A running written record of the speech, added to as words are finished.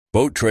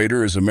Boat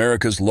Trader is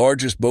America's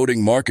largest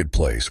boating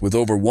marketplace with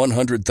over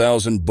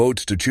 100,000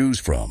 boats to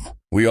choose from.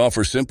 We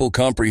offer simple,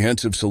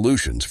 comprehensive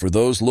solutions for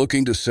those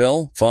looking to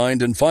sell,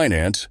 find, and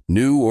finance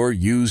new or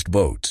used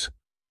boats.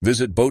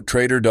 Visit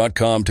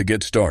BoatTrader.com to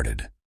get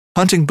started.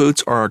 Hunting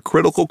boots are a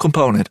critical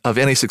component of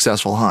any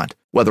successful hunt.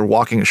 Whether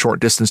walking a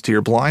short distance to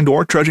your blind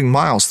or trudging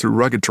miles through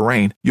rugged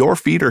terrain, your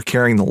feet are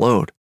carrying the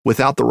load.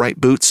 Without the right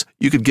boots,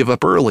 you could give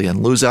up early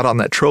and lose out on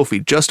that trophy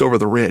just over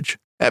the ridge.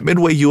 At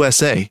Midway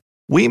USA,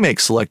 we make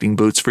selecting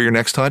boots for your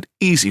next hunt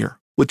easier.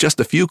 With just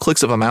a few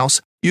clicks of a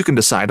mouse, you can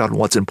decide on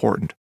what's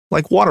important,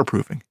 like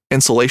waterproofing,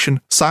 insulation,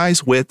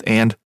 size, width,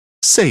 and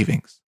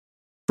savings.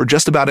 For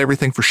just about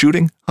everything for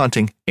shooting,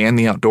 hunting, and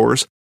the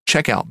outdoors,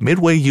 check out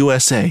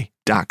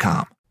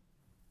MidwayUSA.com.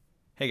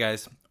 Hey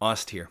guys,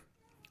 Aust here.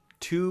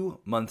 2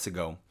 months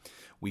ago,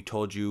 we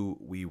told you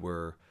we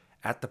were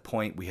at the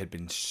point we had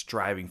been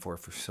striving for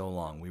so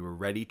long. We were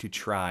ready to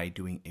try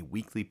doing a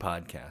weekly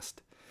podcast.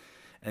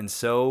 And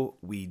so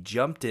we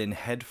jumped in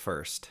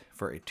headfirst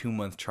for a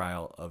 2-month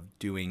trial of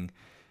doing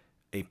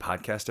a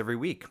podcast every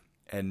week.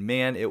 And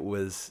man, it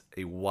was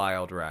a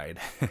wild ride.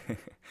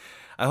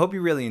 I hope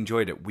you really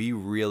enjoyed it. We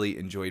really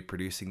enjoyed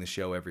producing the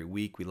show every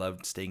week. We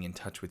loved staying in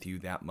touch with you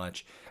that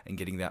much and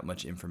getting that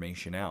much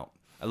information out.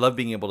 I love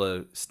being able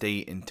to stay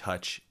in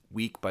touch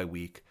week by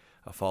week,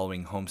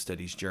 following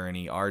Homesteady's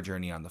journey, our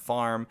journey on the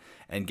farm,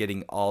 and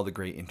getting all the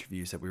great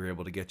interviews that we were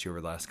able to get you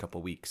over the last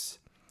couple weeks.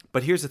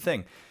 But here's the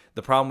thing.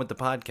 The problem with the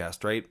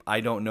podcast, right?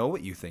 I don't know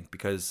what you think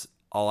because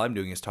all I'm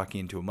doing is talking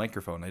into a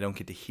microphone. I don't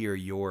get to hear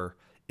your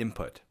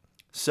input.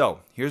 So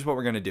here's what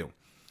we're going to do.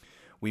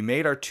 We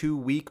made our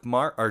 2-week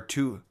mark,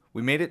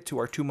 we made it to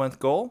our 2-month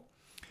goal.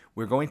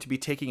 We're going to be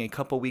taking a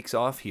couple weeks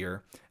off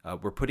here.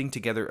 We're putting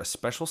together a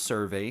special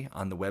survey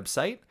on the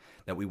website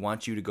that we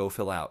want you to go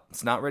fill out.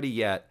 It's not ready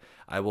yet.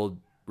 I will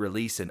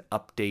release an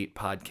update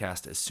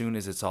podcast as soon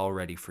as it's all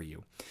ready for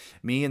you.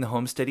 Me and the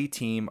Homesteady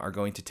team are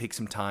going to take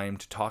some time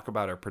to talk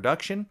about our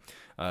production,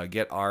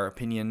 get our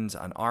opinions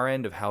on our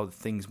end of how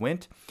things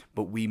went,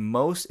 but we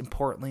most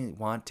importantly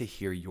want to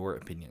hear your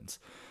opinions.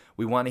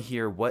 We want to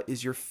hear what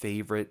is your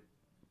favorite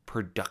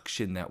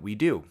production that we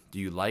do. Do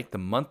you like the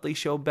monthly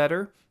show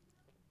better?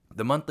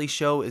 The monthly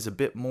show is a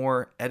bit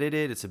more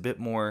edited. It's a bit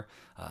more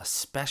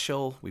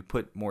special. We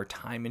put more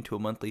time into a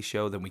monthly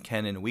show than we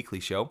can in a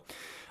weekly show.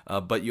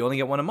 But you only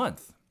get one a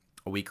month.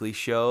 A weekly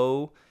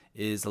show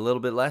is a little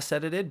bit less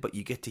edited, but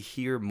you get to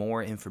hear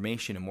more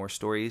information and more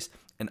stories.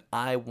 And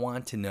I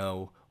want to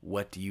know,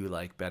 what do you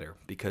like better?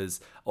 Because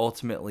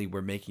ultimately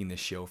we're making this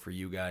show for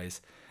you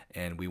guys,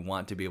 and we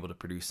want to be able to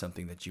produce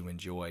something that you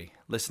enjoy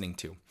listening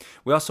to.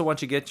 We also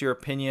want you to get your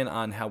opinion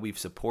on how we've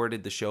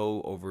supported the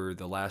show over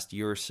the last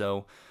year or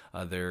so.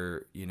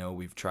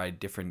 We've tried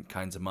different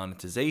kinds of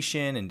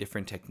monetization and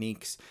different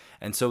techniques.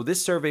 And so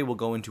this survey will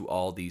go into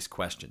all these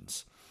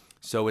questions.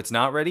 So it's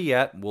not ready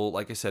yet.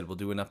 Like I said, we'll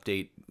do an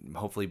update.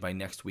 Hopefully by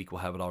next week,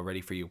 we'll have it all ready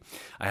for you.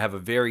 I have a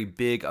very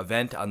big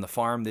event on the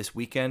farm this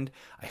weekend.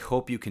 I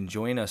hope you can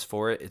join us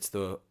for it. It's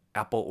the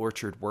Apple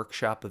Orchard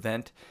Workshop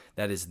event.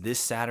 That is this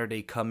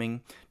Saturday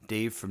coming.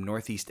 Dave from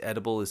Northeast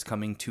Edible is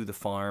coming to the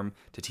farm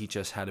to teach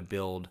us how to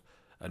build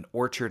an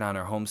orchard on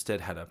our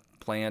homestead, how to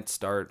plant,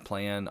 start,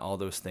 plan, all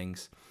those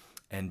things.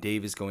 And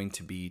Dave is going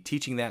to be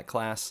teaching that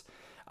class.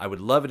 I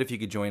would love it if you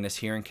could join us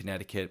here in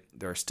Connecticut.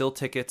 There are still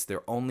tickets.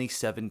 They're only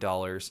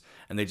 $7,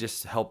 and they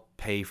just help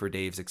pay for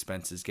Dave's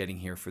expenses getting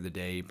here for the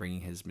day,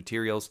 bringing his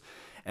materials.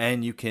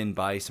 And you can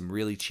buy some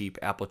really cheap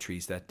apple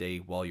trees that day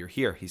while you're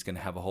here. He's going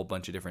to have a whole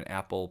bunch of different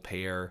apple,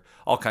 pear,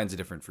 all kinds of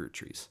different fruit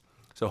trees.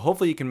 So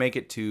hopefully you can make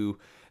it to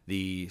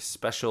the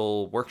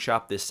special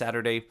workshop this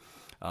Saturday.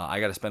 I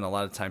got to spend a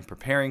lot of time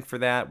preparing for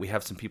that. We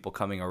have some people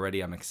coming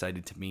already I'm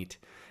excited to meet,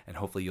 and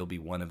hopefully you'll be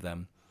one of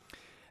them.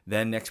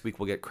 Then next week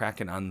we'll get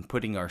cracking on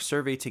putting our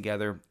survey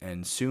together,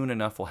 and soon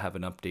enough we'll have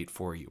an update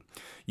for you.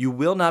 You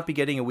will not be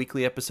getting a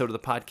weekly episode of the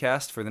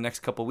podcast for the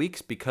next couple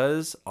weeks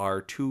because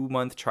our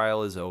 2-month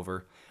trial is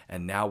over,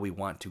 and now we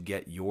want to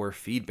get your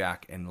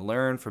feedback and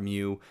learn from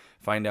you,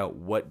 find out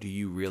what do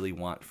you really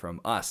want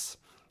from us.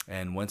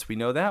 And once we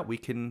know that, we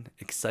can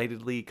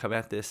excitedly come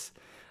at this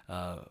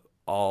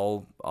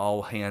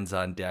all hands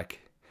on deck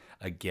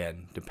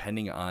again,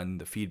 depending on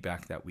the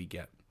feedback that we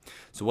get.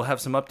 So we'll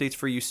have some updates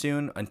for you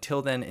soon.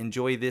 Until then,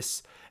 enjoy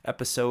this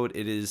episode.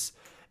 It is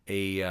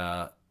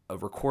a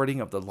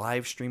recording of the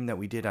live stream that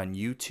we did on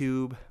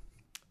YouTube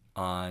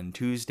on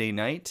Tuesday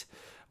night.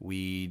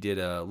 We did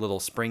a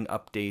little spring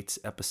updates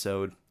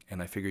episode,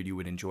 and I figured you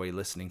would enjoy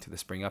listening to the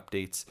spring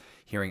updates,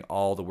 hearing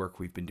all the work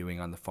we've been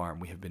doing on the farm.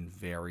 We have been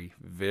very,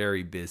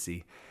 very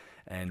busy,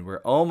 and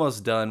we're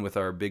almost done with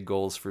our big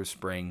goals for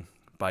spring.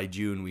 By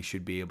June, we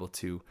should be able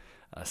to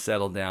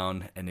settle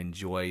down and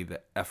enjoy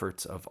the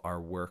efforts of our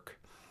work.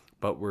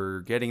 But we're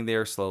getting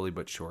there slowly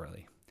but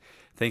surely.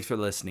 Thanks for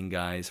listening,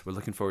 guys. We're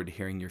looking forward to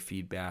hearing your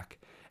feedback,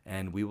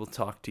 and we will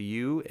talk to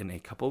you in a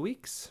couple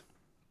weeks.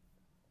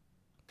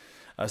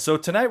 So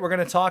tonight we're going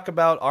to talk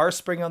about our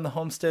spring on the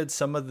homestead,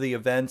 some of the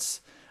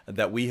events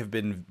that we have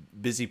been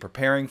busy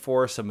preparing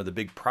for, some of the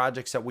big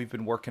projects that we've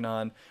been working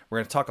on. We're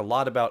going to talk a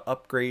lot about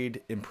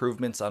upgrade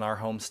improvements on our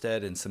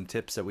homestead and some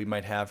tips that we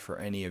might have for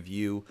any of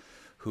you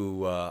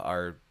who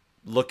are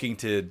looking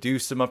to do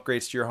some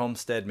upgrades to your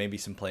homestead, maybe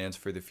some plans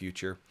for the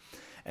future.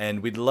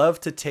 And we'd love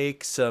to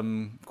take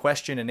some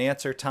question and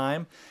answer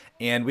time.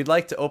 And we'd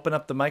like to open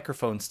up the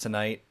microphones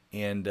tonight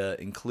and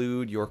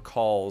include your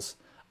calls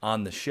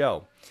on the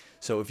show.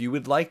 So if you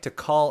would like to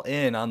call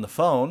in on the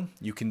phone,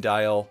 you can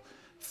dial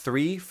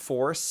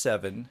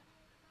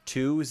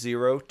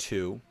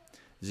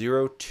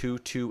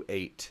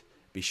 347-202-0228.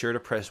 Be sure to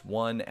press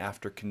 1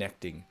 after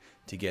connecting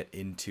to get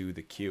into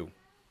the queue.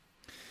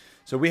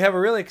 So we have a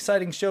really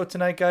exciting show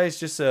tonight, guys.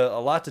 Just a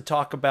lot to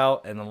talk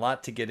about and a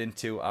lot to get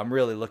into. I'm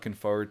really looking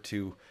forward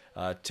to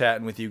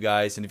chatting with you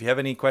guys. And if you have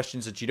any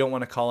questions that you don't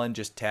want to call in,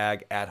 just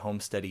tag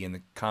 @Homesteady in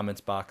the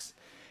comments box,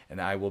 and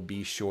I will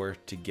be sure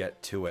to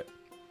get to it.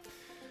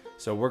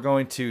 So we're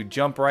going to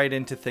jump right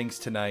into things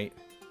tonight.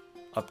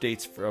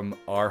 Updates from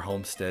our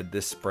homestead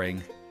this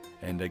spring,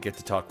 and get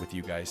to talk with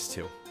you guys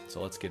too.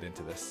 So let's get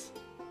into this.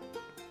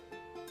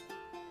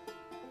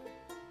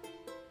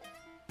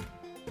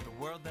 The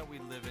world that we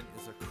live in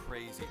is a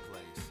crazy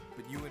place,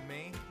 but you and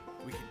me,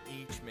 we can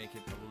each make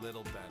it a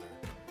little better.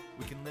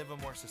 We can live a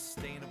more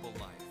sustainable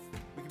life.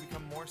 We can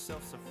become more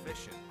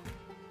self-sufficient.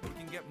 We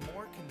can get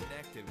more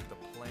connected with the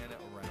planet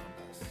around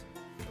us.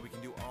 And we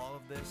can do all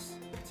of this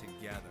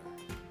together.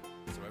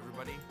 So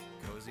everybody,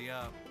 cozy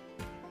up.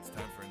 It's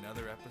time for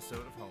another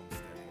episode of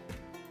Homesteading.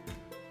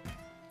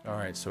 All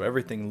right, so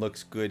everything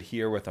looks good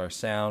here with our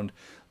sound.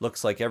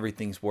 Looks like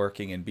everything's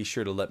working, and be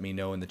sure to let me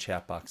know in the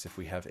chat box if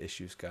we have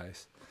issues,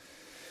 guys.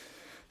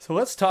 So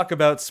let's talk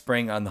about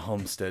spring on the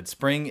homestead.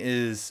 Spring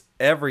is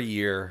every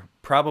year,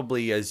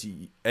 probably as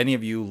any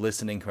of you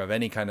listening who have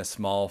any kind of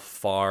small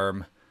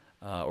farm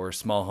or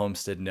small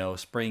homestead know,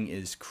 spring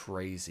is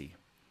crazy.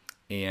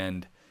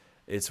 And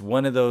it's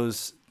one of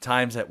those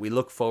times that we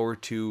look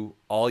forward to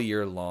all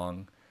year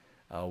long.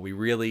 We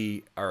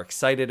really are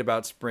excited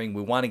about spring.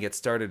 We want to get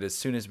started as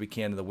soon as we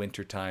can in the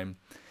winter time.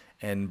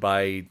 And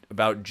by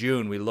about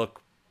June, we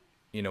look,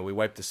 we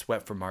wipe the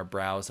sweat from our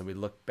brows and we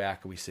look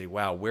back and we say,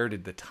 wow, where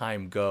did the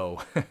time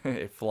go?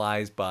 It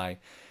flies by,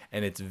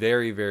 and it's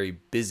very, very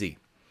busy.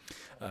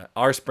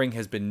 Our spring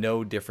has been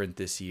no different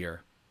this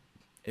year.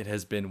 It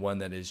has been one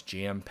that is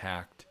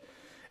jam-packed.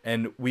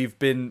 And we've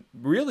been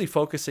really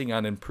focusing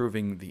on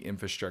improving the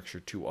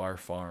infrastructure to our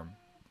farm.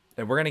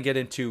 And we're going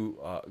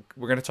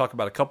to talk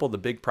about a couple of the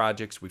big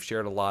projects. We've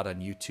shared a lot on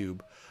YouTube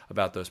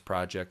about those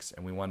projects,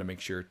 and we want to make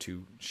sure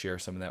to share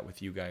some of that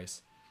with you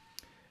guys.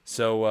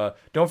 So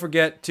don't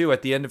forget, too,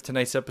 at the end of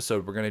tonight's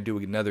episode, we're going to do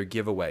another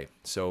giveaway.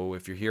 So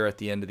if you're here at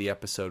the end of the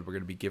episode, we're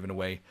going to be giving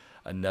away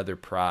another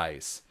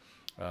prize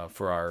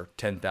for our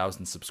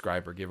 10,000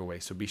 subscriber giveaway.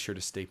 So be sure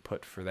to stay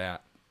put for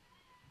that.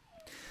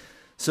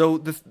 So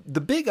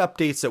the big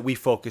updates that we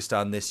focused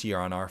on this year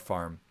on our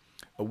farm,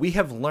 we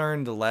have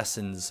learned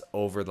lessons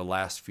over the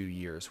last few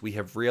years. We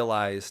have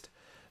realized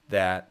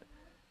that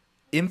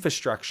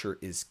infrastructure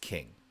is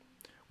king.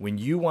 When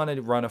you want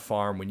to run a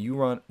farm, when you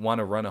want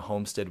to run a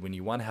homestead, when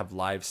you want to have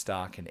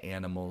livestock and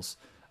animals,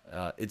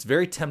 it's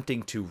very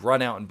tempting to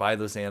run out and buy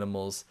those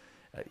animals.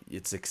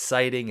 It's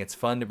exciting. It's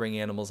fun to bring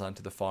animals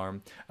onto the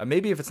farm.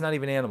 Maybe if it's not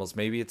even animals,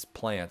 maybe it's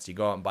plants. You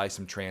go out and buy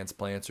some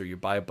transplants, or you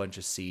buy a bunch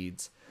of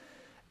seeds.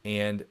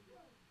 And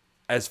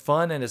as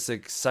fun and as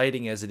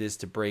exciting as it is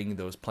to bring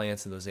those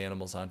plants and those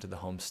animals onto the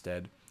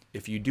homestead,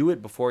 if you do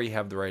it before you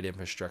have the right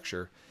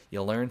infrastructure,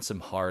 you'll learn some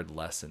hard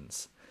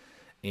lessons.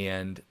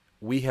 And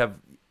we have,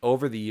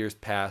 over the years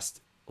past,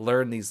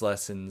 learned these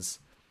lessons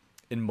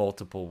in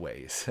multiple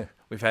ways.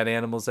 We've had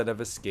animals that have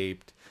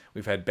escaped.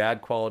 We've had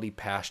bad quality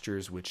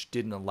pastures, which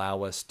didn't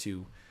allow us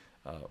to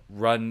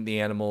run the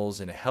animals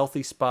in a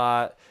healthy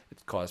spot.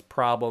 It's caused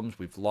problems.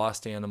 We've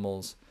lost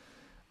animals.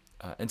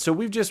 And so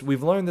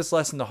we've learned this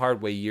lesson the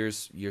hard way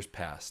years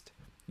past.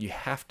 You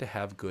have to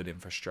have good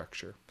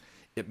infrastructure.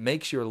 It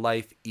makes your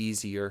life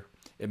easier.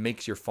 It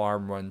makes your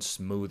farm run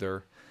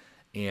smoother.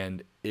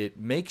 And it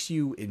makes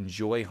you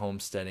enjoy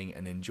homesteading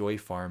and enjoy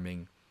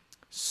farming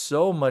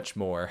so much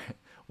more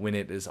when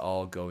it is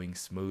all going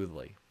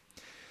smoothly.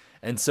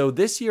 And so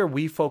this year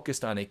we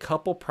focused on a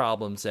couple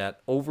problems that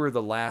over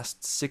the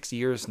last 6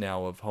 years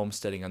now of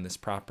homesteading on this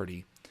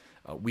property,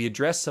 we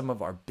addressed some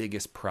of our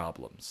biggest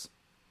problems.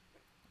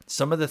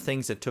 Some of the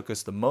things that took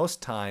us the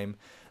most time,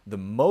 the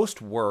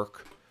most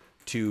work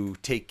to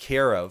take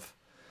care of,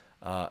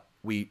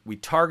 we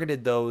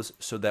targeted those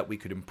so that we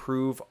could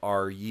improve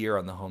our year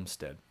on the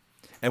homestead.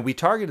 And we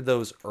targeted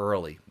those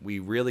early. We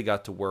really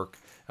got to work.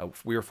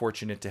 We were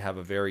fortunate to have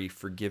a very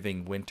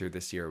forgiving winter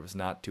this year. It was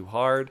not too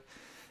hard,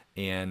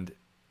 and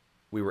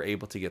we were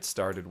able to get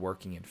started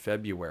working in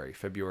February.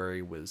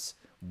 February was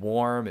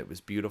warm. It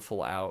was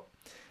beautiful out,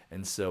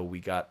 and so we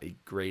got a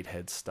great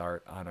head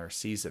start on our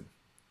season.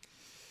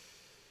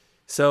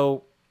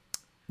 So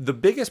the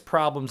biggest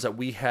problems that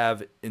we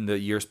have in the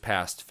years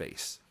past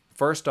face.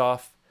 First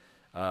off,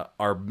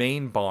 our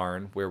main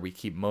barn, where we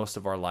keep most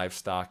of our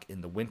livestock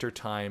in the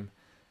wintertime,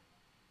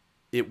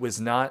 it was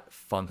not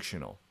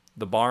functional.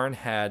 The barn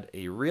had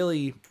it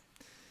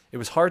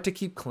was hard to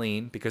keep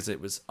clean because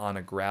it was on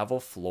a gravel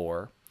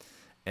floor.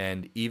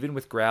 And even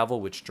with gravel,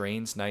 which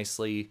drains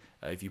nicely,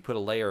 if you put a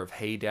layer of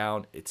hay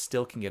down, it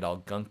still can get all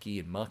gunky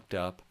and mucked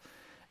up.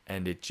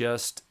 And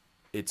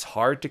it's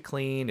hard to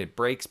clean. It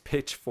breaks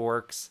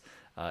pitchforks.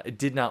 It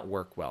did not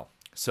work well.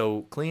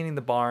 So cleaning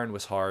the barn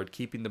was hard.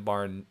 Keeping the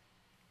barn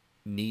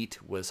neat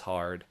was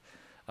hard,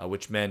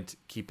 which meant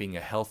keeping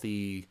a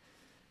healthy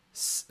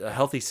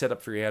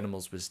setup for your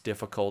animals was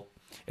difficult.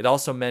 It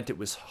also meant it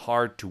was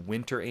hard to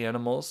winter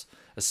animals,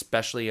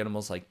 especially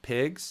animals like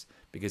pigs,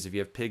 because if you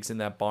have pigs in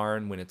that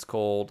barn when it's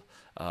cold,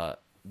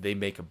 they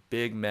make a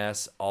big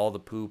mess. All the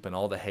poop and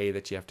all the hay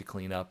that you have to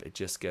clean up, it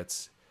just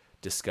gets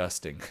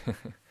disgusting.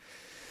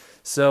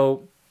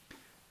 So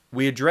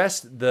we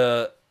addressed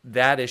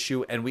that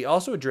issue, and we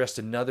also addressed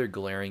another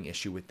glaring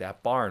issue with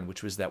that barn,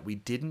 which was that we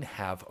didn't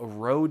have a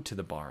road to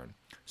the barn.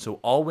 So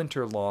all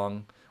winter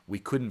long, we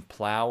couldn't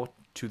plow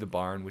to the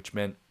barn, which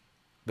meant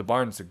the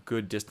barn's a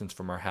good distance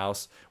from our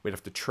house. We'd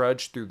have to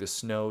trudge through the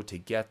snow to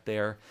get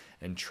there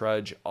and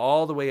trudge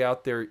all the way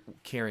out there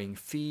carrying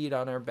feed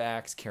on our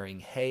backs, carrying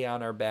hay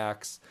on our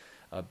backs,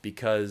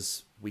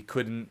 because we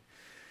couldn't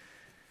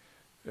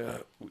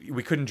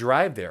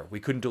drive there. We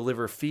couldn't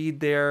deliver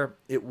feed there.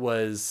 It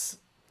was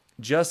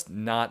just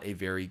not a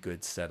very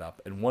good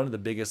setup. And one of the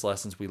biggest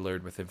lessons we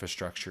learned with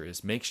infrastructure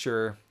is make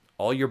sure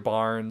all your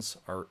barns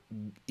are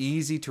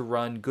easy to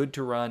run, good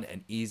to run,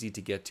 and easy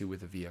to get to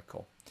with a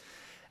vehicle.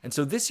 And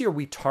so this year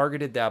we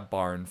targeted that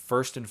barn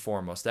first and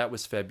foremost. That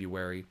was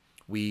February.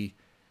 We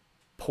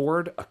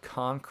poured a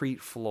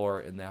concrete floor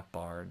in that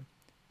barn,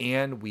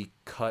 and we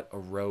cut a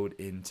road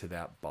into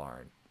that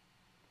barn.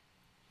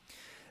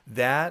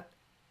 That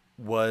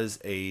was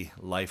a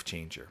life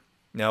changer.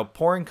 Now,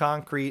 pouring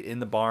concrete in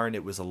the barn,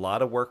 it was a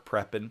lot of work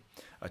prepping.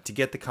 To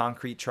get the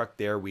concrete truck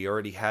there, we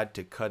already had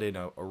to cut in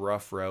a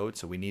rough road,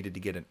 so we needed to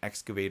get an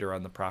excavator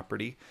on the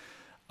property.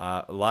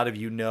 A lot of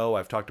you know,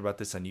 I've talked about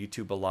this on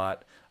YouTube a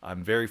lot.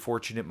 I'm very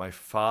fortunate. My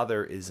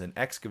father is an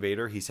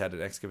excavator. He's had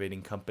an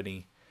excavating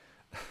company.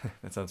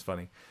 That sounds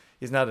funny.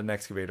 He's not an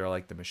excavator. I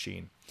like the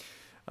machine.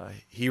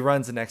 He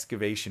runs an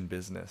excavation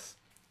business,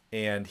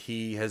 and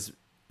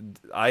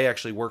I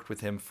actually worked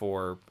with him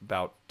for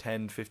about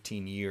 10,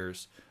 15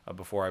 years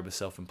before I was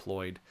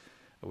self-employed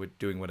with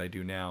doing what I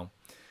do now.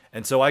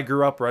 And so I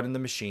grew up running the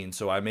machine.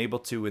 So I'm able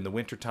to, in the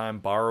wintertime,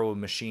 borrow a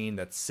machine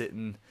that's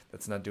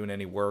not doing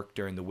any work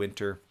during the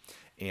winter,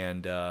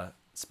 and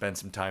spend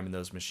some time in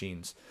those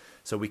machines.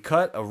 So we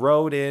cut a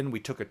road in. We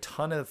took a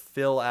ton of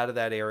fill out of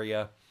that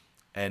area.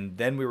 And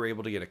then we were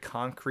able to get a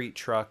concrete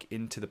truck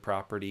into the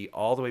property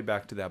all the way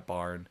back to that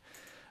barn.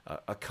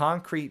 A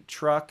concrete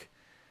truck,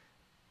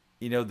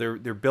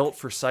 they're built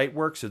for site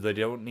work, so they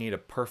don't need a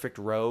perfect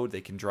road.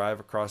 They can drive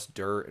across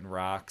dirt and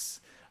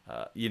rocks.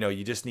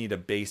 You just need a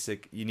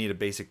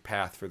basic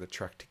path for the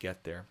truck to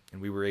get there.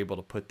 And we were able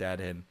to put that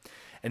in.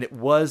 And it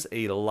was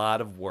a lot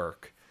of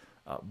work.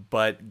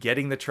 But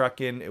getting the truck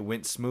in, it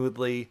went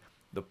smoothly.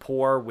 The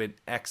pour went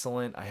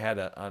excellent. I had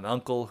an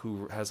uncle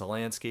who has a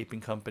landscaping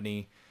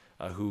company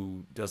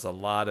who does a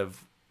lot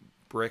of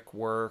brick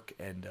work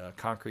and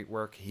concrete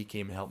work. He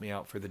came and helped me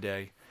out for the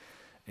day.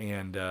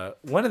 And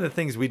one of the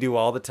things we do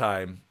all the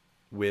time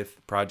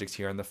with projects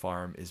here on the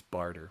farm is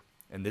barter.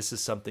 And this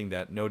is something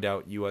that no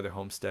doubt you other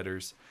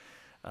homesteaders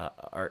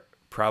are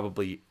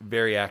probably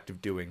very active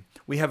doing.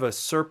 We have a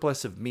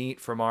surplus of meat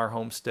from our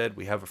homestead.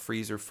 We have a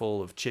freezer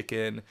full of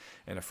chicken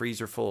and a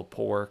freezer full of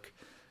pork.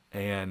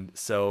 And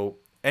so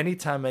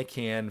anytime I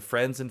can,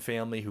 friends and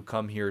family who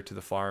come here to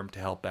the farm to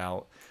help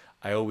out,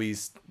 I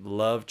always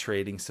love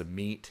trading some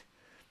meat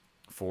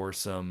for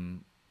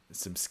some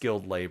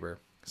skilled labor.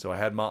 So I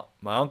had my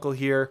uncle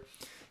here.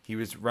 He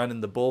was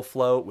running the bull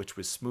float, which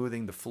was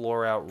smoothing the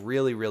floor out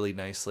really, really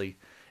nicely.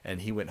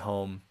 And he went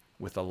home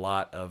with a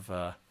lot of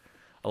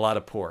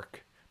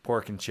pork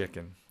and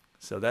chicken.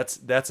 So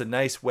that's a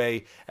nice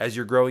way as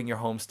you're growing your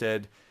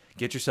homestead.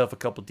 Get yourself a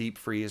couple deep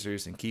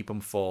freezers and keep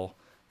them full,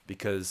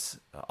 because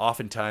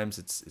oftentimes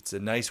it's a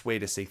nice way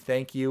to say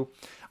thank you.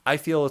 I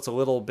feel it's a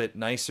little bit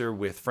nicer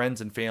with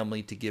friends and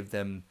family to give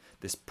them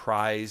this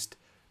prized,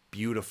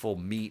 beautiful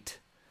meat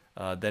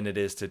than it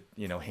is to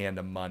hand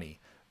them money.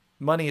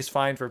 Money is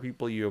fine for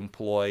people you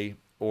employ,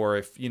 or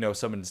if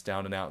someone's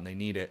down and out and they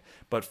need it.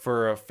 But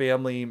for a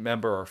family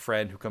member or a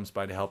friend who comes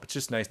by to help, it's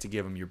just nice to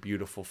give them your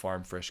beautiful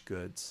farm fresh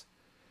goods.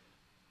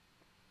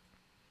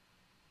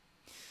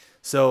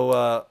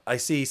 So I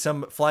see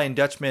some Flying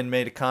Dutchman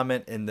made a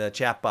comment in the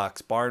chat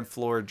box: barn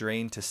floor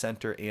drain to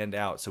center and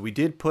out. So we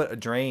did put a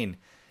drain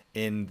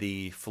in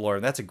the floor,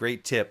 and that's a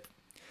great tip.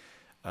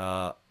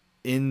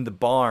 In the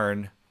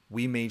barn,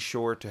 we made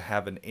sure to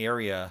have an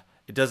area.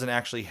 It doesn't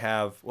actually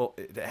have,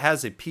 it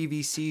has a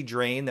PVC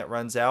drain that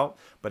runs out,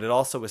 but it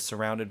also is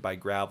surrounded by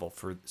gravel.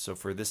 So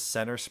for this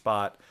center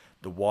spot,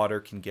 the water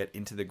can get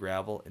into the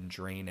gravel and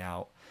drain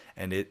out.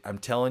 And I'm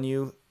telling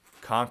you,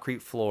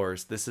 concrete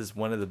floors, this is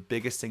one of the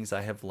biggest things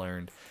I have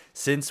learned.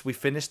 Since we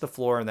finished the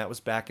floor, and that was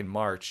back in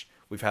March,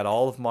 we've had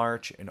all of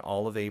March and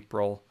all of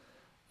April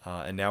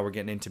and now we're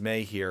getting into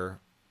May here,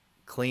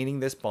 cleaning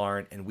this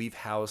barn, and we've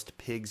housed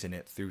pigs in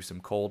it through some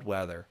cold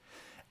weather,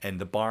 and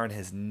the barn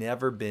has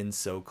never been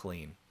so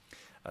clean.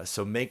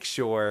 So make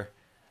sure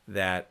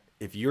that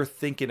if you're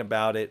thinking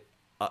about it,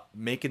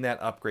 making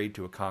that upgrade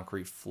to a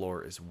concrete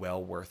floor is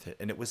well worth it.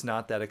 And it was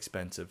not that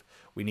expensive.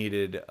 We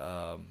needed,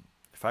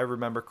 if I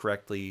remember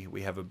correctly,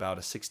 we have about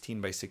a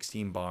 16 by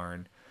 16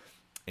 barn,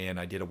 and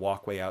I did a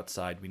walkway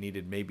outside. We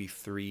needed maybe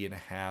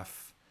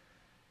 3.5,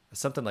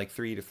 something like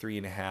 3 to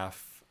 3.5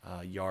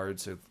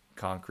 yards of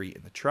concrete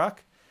in the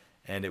truck,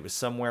 and it was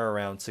somewhere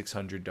around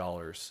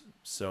 $600.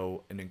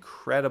 So an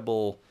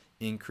incredible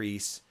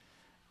increase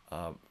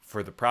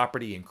for the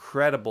property,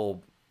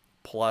 incredible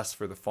plus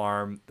for the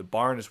farm. The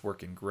barn is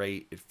working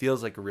great. It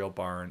feels like a real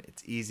barn.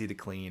 It's easy to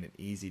clean and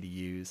easy to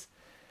use,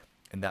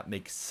 and that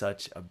makes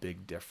such a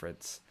big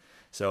difference.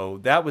 So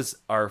that was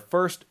our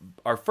first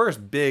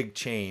big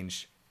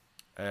change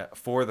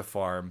for the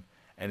farm,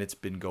 and it's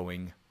been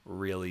going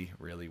really,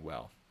 really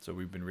well. So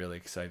we've been really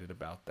excited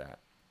about that.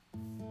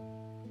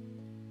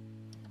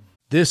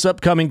 This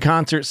upcoming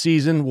concert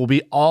season will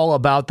be all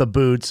about the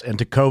boots, and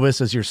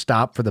Tecovas is your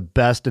stop for the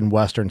best in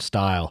Western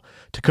style.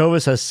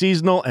 Tecovas has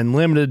seasonal and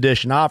limited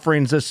edition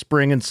offerings this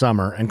spring and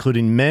summer,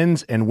 including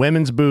men's and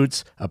women's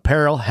boots,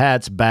 apparel,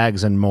 hats,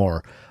 bags, and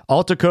more.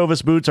 All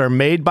Tecovas boots are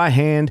made by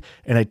hand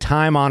in a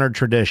time-honored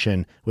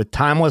tradition with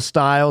timeless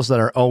styles that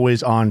are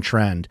always on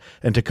trend.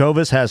 And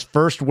Tecovas has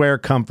first wear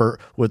comfort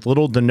with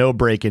little to no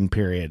break-in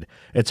period.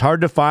 It's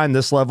hard to find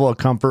this level of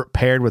comfort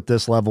paired with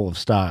this level of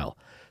style.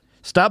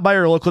 Stop by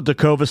your local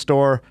Tecovas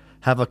store,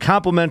 have a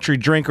complimentary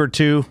drink or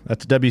two,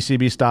 that's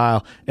WCB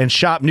style, and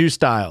shop new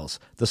styles.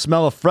 The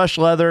smell of fresh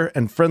leather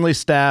and friendly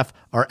staff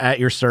are at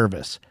your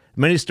service.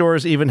 Many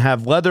stores even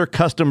have leather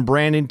custom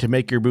branding to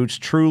make your boots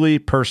truly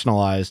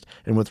personalized.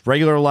 And with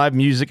regular live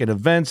music and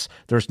events,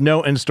 there's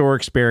no in-store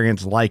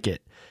experience like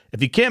it.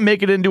 If you can't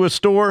make it into a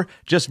store,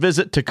 just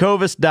visit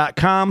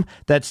tecovas.com.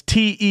 That's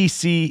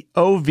TECOVAS.com.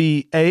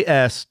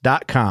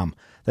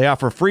 They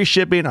offer free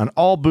shipping on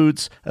all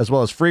boots, as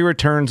well as free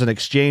returns and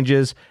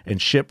exchanges,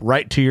 and ship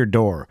right to your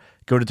door.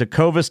 Go to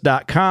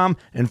tecovas.com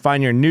and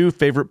find your new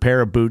favorite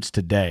pair of boots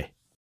today.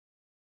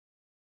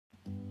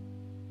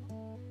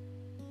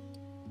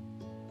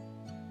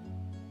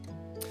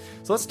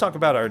 So let's talk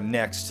about our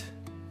next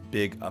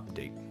big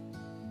update.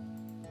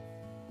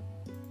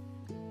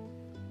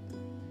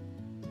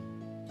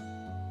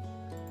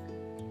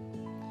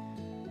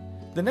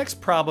 The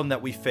next problem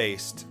that we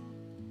faced,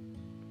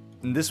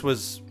 and this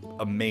was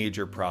a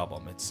major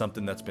problem. It's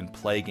something that's been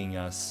plaguing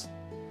us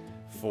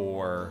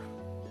for,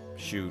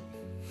 a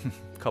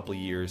couple of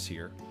years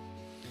here.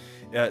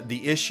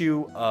 The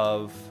issue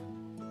of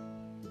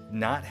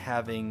not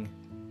having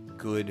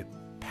good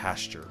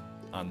pasture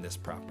on this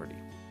property.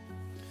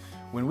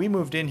 When we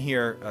moved in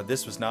here,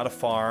 this was not a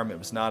farm. It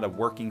was not a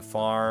working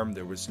farm.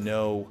 There was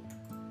no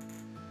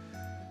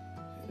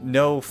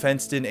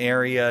fenced-in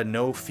area,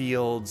 no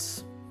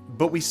fields,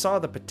 but we saw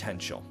the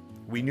potential.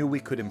 We knew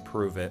we could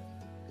improve it,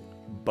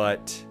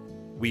 but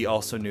we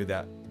also knew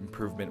that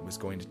improvement was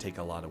going to take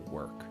a lot of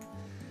work.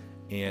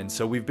 And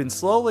so we've been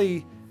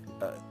slowly,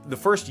 the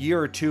first year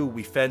or two,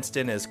 we fenced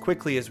in as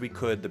quickly as we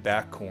could the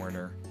back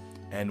corner,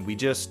 and we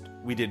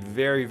did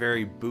very,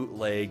 very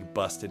bootleg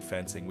busted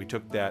fencing. We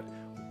took that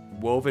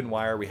woven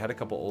wire. We had a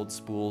couple old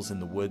spools in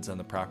the woods on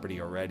the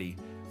property already.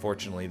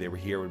 Fortunately, they were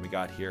here when we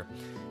got here.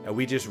 And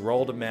we just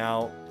rolled them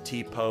out,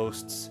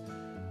 T-posts.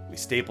 We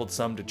stapled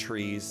some to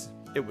trees.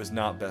 It was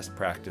not best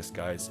practice,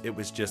 guys. It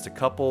was just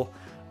a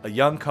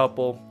young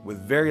couple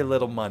with very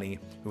little money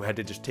who had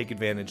to just take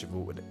advantage of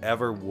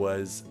whatever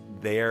was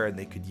there and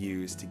they could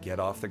use to get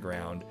off the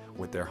ground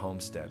with their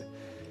homestead.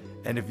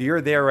 And if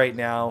you're there right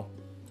now,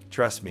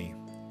 trust me,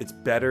 it's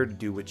better to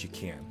do what you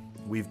can.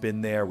 We've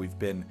been there. We've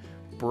been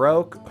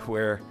broke,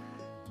 where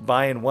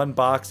buying one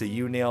box of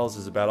U-nails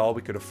is about all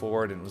we could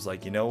afford, and it was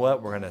like, you know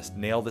what, we're gonna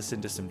nail this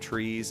into some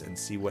trees and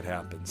see what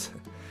happens.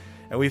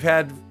 And we've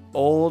had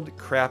old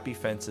crappy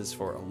fences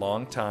for a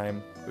long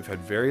time. We've had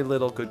very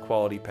little good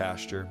quality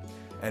pasture,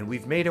 and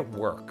we've made it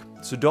work.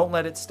 So don't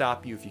let it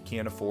stop you if you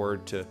can't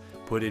afford to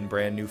put in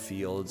brand new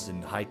fields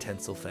and high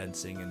tensile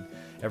fencing and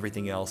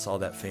everything else, all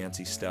that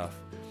fancy stuff.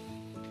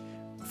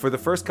 For the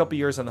first couple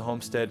years on the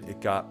homestead,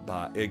 it got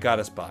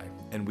us by.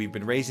 And we've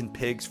been raising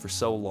pigs for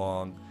so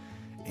long,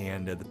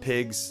 and the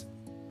pigs,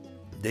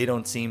 they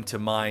don't seem to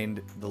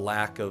mind the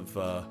lack of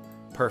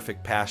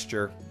perfect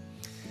pasture.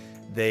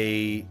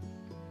 They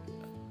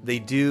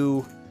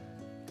do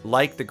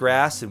like the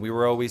grass, and we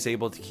were always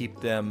able to keep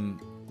them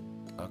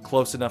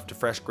close enough to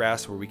fresh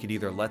grass where we could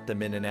either let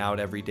them in and out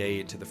every day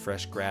into the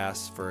fresh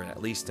grass for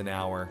at least an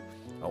hour,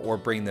 or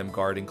bring them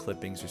garden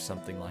clippings or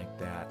something like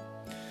that.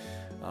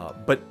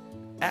 But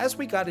as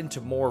we got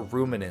into more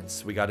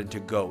ruminants, we got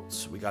into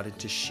goats, we got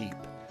into sheep,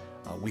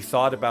 we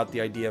thought about the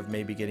idea of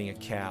maybe getting a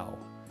cow.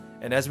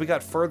 And as we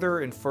got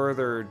further and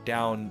further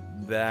down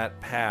that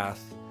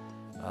path,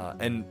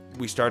 and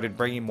we started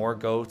bringing more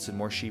goats and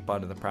more sheep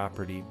onto the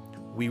property,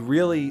 we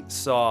really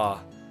saw,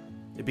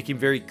 it became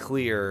very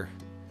clear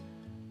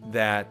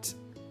that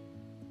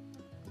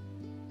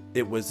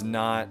it was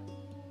not,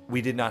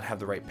 we did not have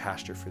the right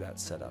pasture for that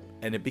setup.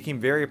 And it became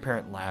very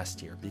apparent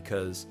last year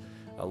because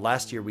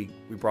last year we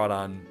brought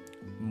on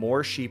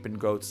more sheep and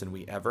goats than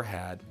we ever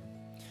had.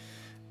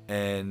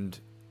 And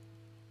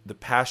the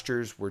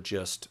pastures were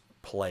just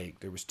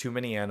plagued. There was too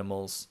many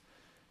animals.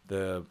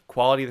 The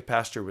quality of the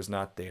pasture was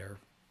not there.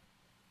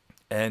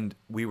 And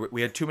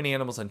we had too many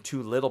animals on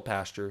too little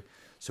pasture,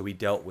 so we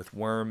dealt with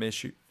worm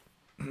issue.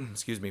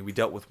 Excuse me. We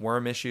dealt with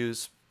worm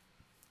issues.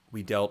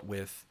 We dealt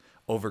with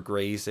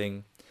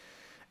overgrazing.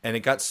 And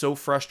it got so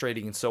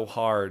frustrating and so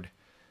hard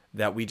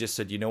that we just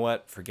said, you know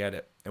what, forget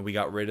it. And we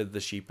got rid of the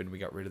sheep and we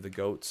got rid of the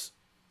goats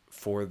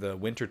for the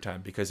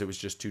wintertime because it was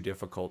just too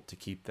difficult to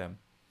keep them.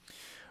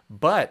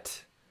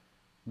 But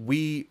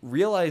we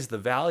realized the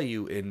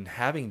value in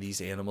having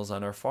these animals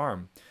on our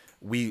farm.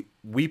 We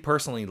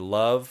personally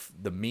love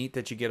the meat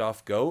that you get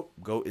off goat.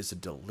 Goat is a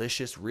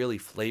delicious, really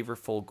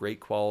flavorful, great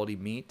quality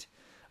meat.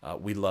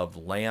 We love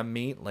lamb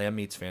meat. Lamb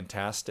meat's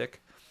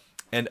fantastic.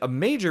 And a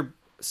major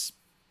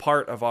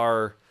part of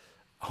our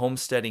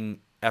homesteading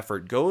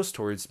effort goes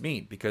towards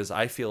meat because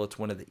I feel it's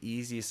one of the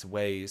easiest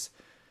ways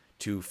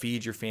to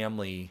feed your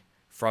family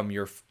from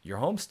your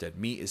homestead.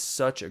 Meat is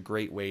such a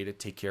great way to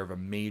take care of a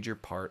major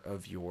part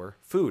of your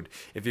food.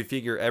 If you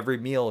figure every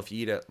meal, if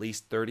you eat at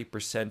least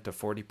 30% to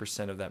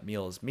 40% of that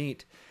meal is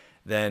meat,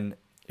 then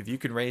if you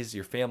can raise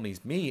your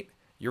family's meat,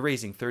 you're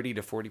raising 30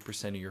 to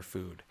 40% of your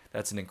food.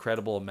 That's an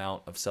incredible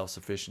amount of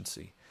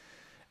self-sufficiency.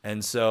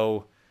 And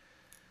so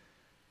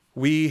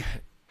we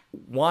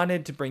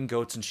wanted to bring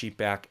goats and sheep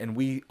back, and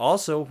we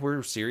also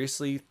were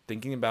seriously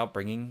thinking about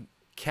bringing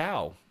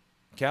cows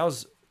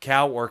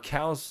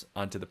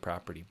onto the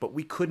property, but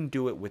we couldn't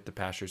do it with the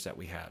pastures that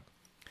we had.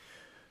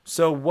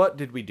 So what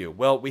did we do?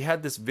 Well, we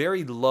had this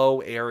very low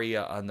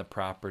area on the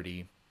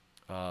property,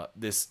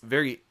 this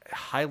very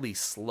highly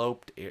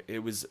sloped,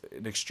 it was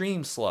an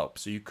extreme slope,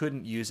 so you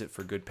couldn't use it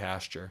for good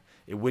pasture.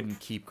 It wouldn't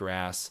keep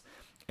grass,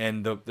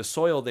 and the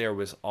soil there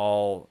was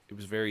it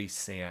was very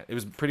sand. It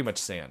was pretty much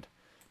sand.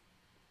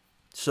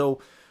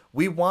 So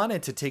we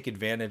wanted to take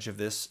advantage of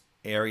this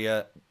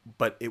area,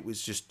 but it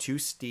was just too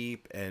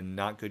steep and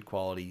not good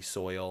quality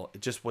soil.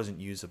 It just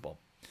wasn't usable.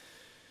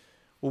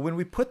 Well, when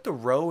we put the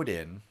road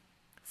in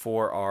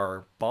for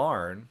our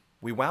barn,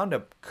 we wound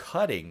up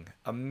cutting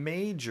a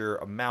major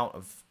amount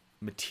of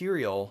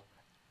material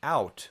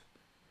out.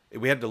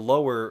 We had to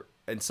lower,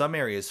 in some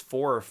areas,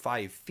 4 or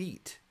 5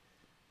 feet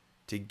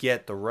to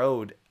get the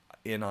road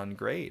in on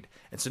grade.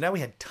 And so now we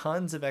had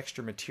tons of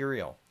extra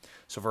material.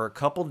 So for a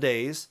couple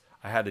days,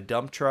 I had a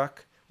dump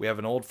truck. We have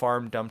an old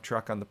farm dump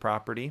truck on the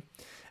property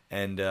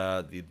and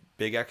the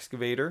big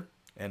excavator.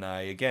 And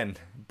I, again,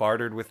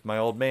 bartered with my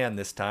old man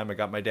this time. I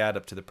got my dad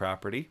up to the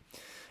property.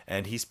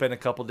 And he spent a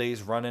couple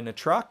days running a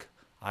truck.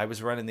 I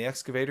was running the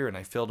excavator, and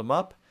I filled him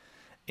up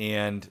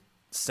and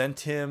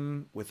sent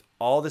him with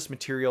all this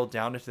material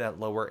down into that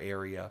lower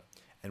area.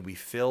 And we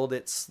filled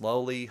it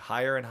slowly,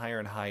 higher and higher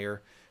and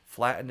higher,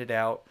 flattened it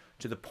out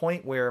to the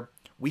point where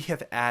we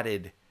have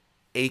added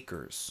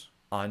acres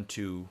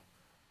onto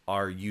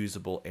our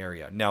usable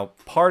area. Now,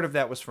 part of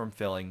that was from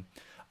filling.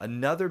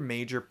 Another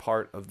major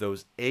part of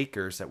those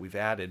acres that we've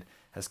added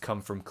has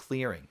come from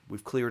clearing.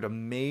 We've cleared a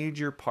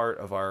major part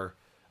of our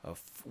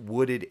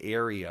wooded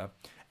area,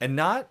 and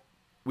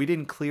we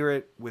didn't clear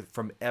it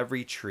from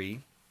every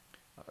tree.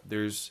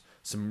 There's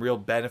some real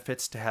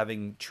benefits to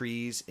having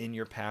trees in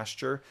your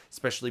pasture,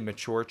 especially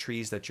mature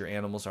trees that your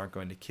animals aren't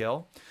going to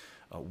kill.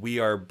 We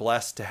are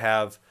blessed to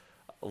have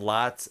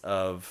lots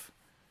of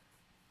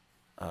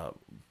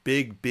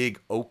big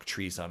oak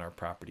trees on our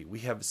property. We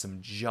have some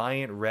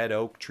giant red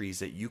oak trees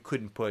that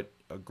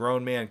a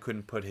grown man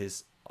couldn't put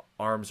his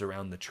arms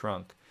around the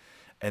trunk.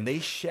 And they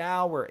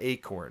shower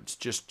acorns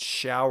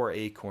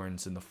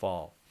in the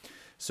fall.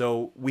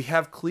 So we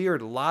have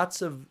cleared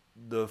lots of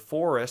the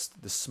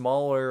forest, the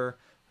smaller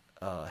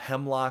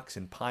hemlocks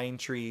and pine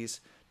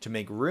trees, to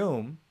make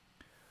room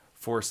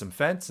for some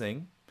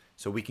fencing.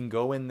 So we can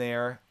go in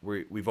there.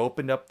 We've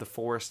opened up the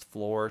forest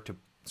floor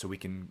so we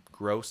can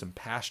grow some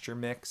pasture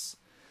mix.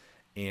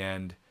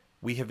 And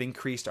we have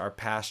increased our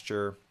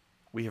pasture.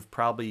 We have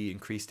probably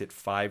increased it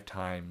 5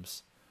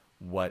 times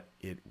what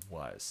it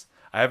was.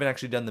 I haven't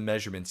actually done the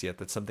measurements yet.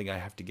 That's something I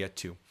have to get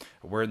to.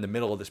 We're in the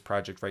middle of this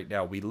project right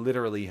now. We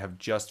literally have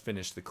just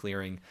finished the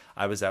clearing.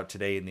 I was out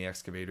today in the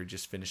excavator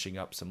just finishing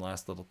up some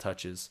last little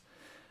touches.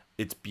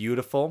 It's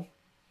beautiful.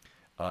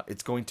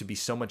 It's going to be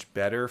so much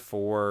better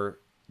for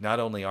not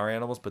only our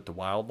animals, but the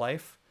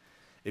wildlife.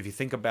 If you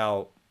think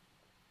about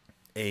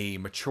a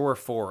mature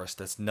forest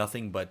that's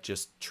nothing but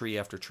just tree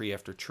after tree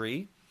after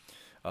tree,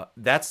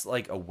 that's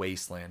like a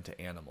wasteland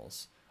to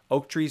animals.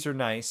 Oak trees are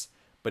nice,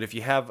 but if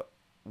you have,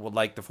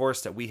 like the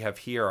forest that we have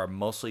here are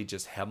mostly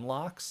just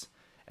hemlocks,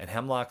 and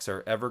hemlocks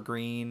are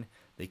evergreen.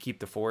 They keep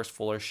the forest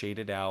fuller,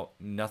 shaded out.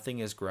 Nothing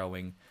is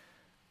growing.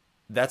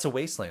 That's a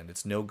wasteland.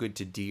 It's no good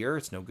to deer.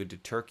 It's no good to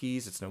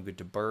turkeys. It's no good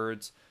to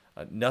birds.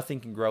 Nothing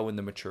can grow in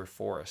the mature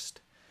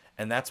forest.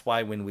 And that's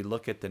why when we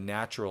look at the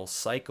natural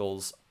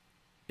cycles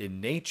in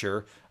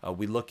nature,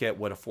 we look at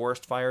what a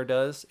forest fire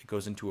does. It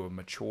goes into a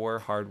mature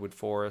hardwood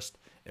forest.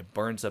 It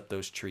burns up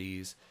those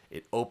trees.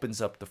 It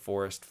opens up the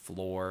forest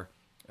floor,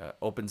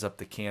 opens up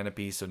the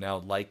canopy, so now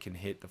light can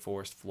hit the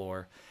forest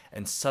floor.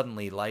 And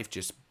suddenly life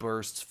just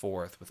bursts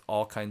forth with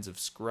all kinds of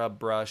scrub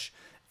brush,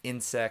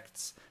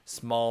 insects,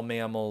 small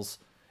mammals.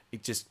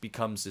 It just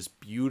becomes this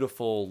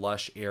beautiful,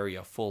 lush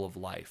area full of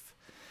life.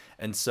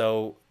 And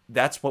so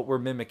that's what we're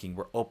mimicking.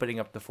 We're opening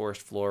up the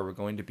forest floor. We're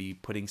going to be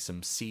putting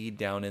some seed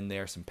down in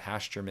there, some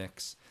pasture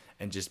mix,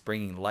 and just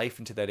bringing life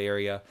into that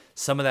area.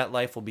 Some of that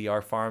life will be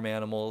our farm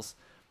animals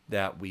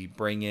that we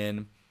bring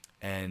in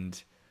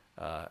and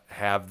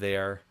have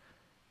there,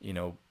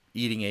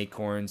 eating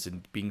acorns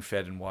and being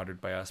fed and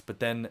watered by us. But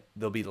then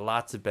there'll be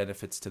lots of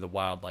benefits to the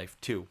wildlife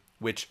too,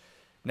 which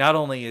not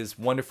only is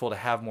wonderful to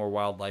have more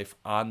wildlife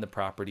on the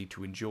property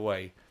to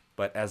enjoy,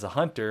 but as a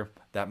hunter,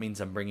 that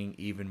means I'm bringing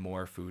even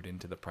more food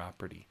into the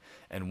property.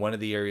 And one of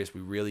the areas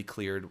we really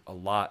cleared a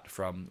lot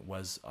from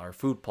was our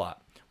food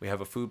plot. We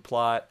have a food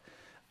plot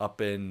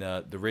up in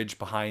the ridge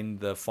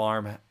behind the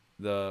farm,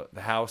 the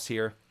house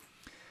here.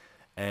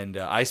 And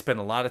I spend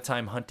a lot of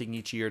time hunting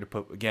each year to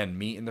put, again,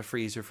 meat in the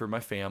freezer for my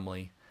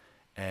family.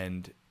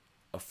 And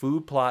a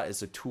food plot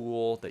is a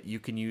tool that you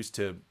can use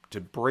to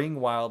bring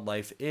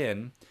wildlife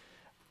in.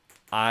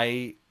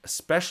 I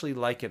especially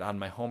like it on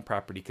my home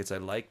property because I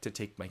like to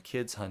take my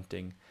kids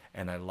hunting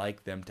and I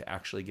like them to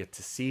actually get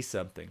to see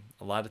something.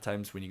 A lot of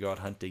times when you go out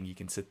hunting, you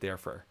can sit there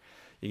for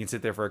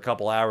a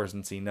couple hours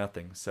and see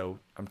nothing. So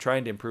I'm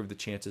trying to improve the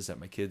chances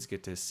that my kids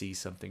get to see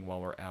something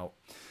while we're out,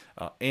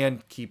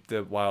 and keep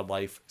the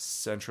wildlife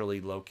centrally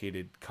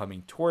located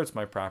coming towards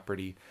my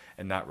property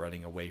and not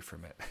running away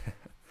from it.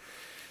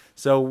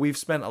 So we've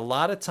spent a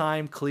lot of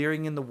time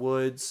clearing in the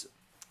woods.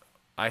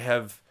 I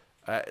have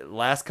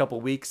last couple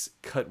weeks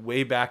cut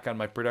way back on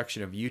my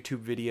production of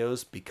YouTube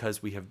videos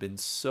because we have been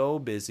so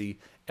busy.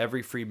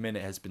 Every free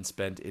minute has been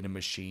spent in a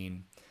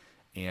machine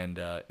and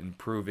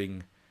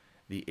improving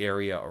the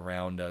area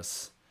around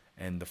us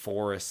and the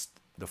forest.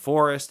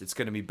 It's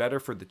going to be better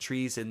for the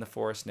trees in the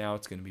forest now.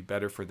 It's going to be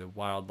better for the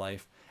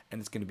wildlife, and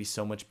it's going to be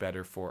so much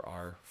better for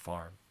our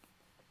farm.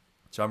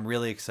 So I'm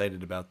really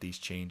excited about these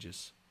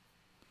changes.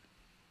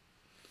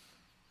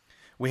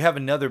 We have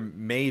another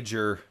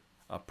major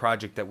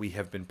project that we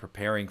have been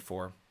preparing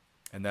for,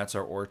 and that's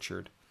our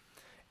orchard.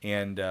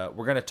 And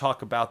we're going to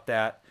talk about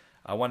that.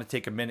 I want to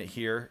take a minute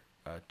here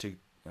to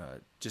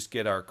just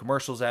get our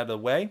commercials out of the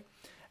way.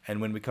 And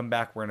when we come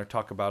back, we're going to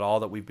talk about all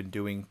that we've been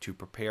doing to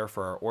prepare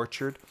for our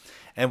orchard.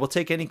 And we'll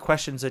take any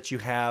questions that you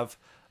have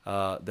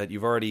that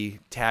you've already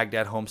tagged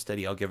at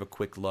Homesteady. I'll give a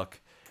quick look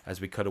as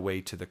we cut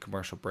away to the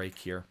commercial break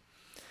here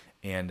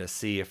and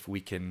see if we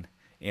can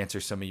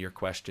answer some of your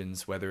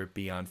questions, whether it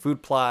be on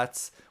food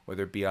plots,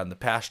 whether it be on the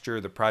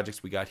pasture, the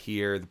projects we got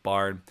here, the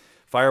barn.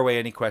 Fire away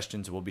any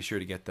questions. We'll be sure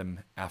to get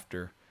them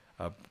after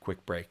a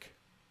quick break.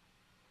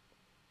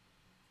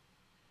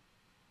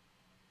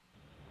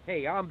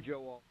 Hey, I'm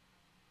Joel.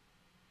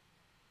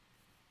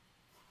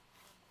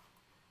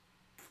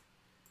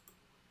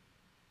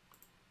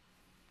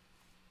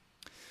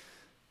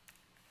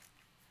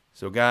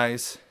 So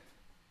guys,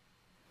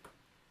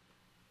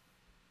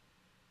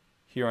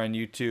 here on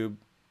YouTube,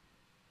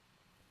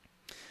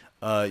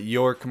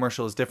 your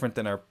commercial is different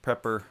than our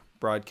Prepper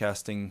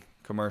Broadcasting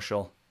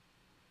commercial.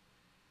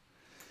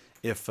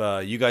 If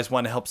you guys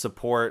want to help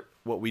support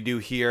what we do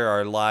here,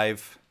 our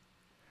live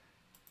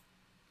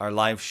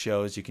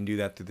shows, you can do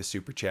that through the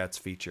Super Chats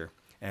feature.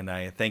 And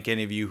I thank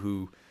any of you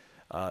who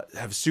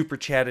have Super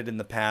Chatted in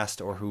the past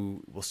or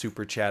who will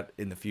Super Chat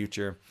in the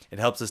future. It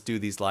helps us do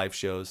these live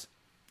shows,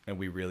 and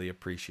we really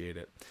appreciate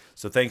it.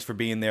 So thanks for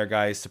being there,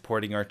 guys,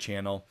 supporting our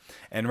channel.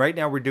 And right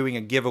now we're doing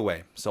a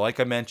giveaway. So like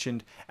I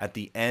mentioned, at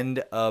the end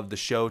of the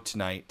show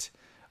tonight,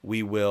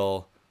 we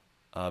will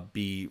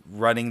be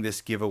running this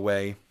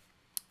giveaway.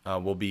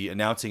 We'll be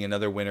announcing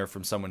another winner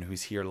from someone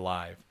who's here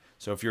live.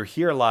 So if you're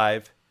here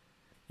live,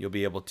 you'll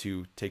be able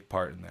to take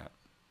part in that.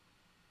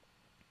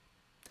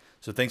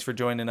 So thanks for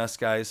joining us,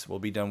 guys. We'll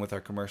be done with our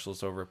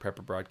commercials over at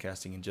Prepper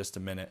Broadcasting in just a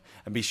minute.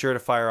 And be sure to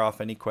fire off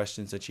any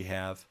questions that you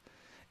have.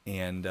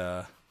 And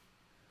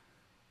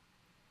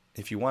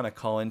if you want to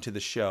call into the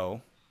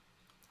show,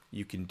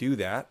 you can do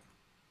that.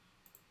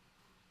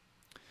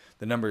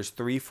 The number is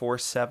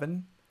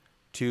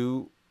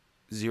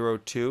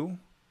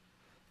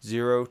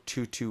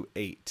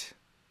 347-202-0228.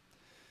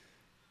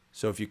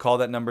 So if you call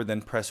that number,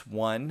 then press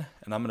 1.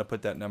 And I'm going to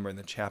put that number in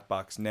the chat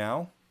box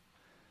now.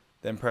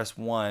 Then press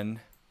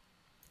 1.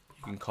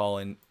 You can call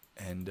in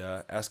and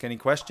ask any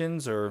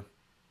questions or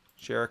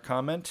share a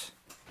comment.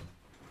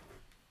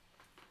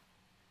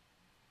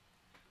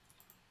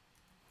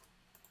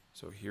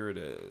 So here it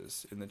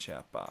is in the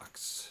chat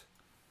box.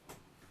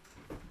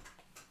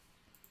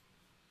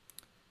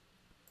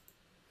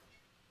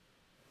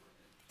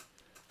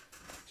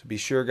 So be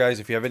sure, guys,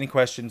 if you have any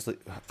questions,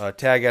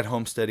 tag at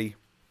Homesteady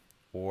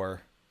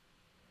or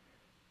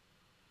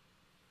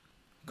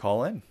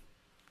call in.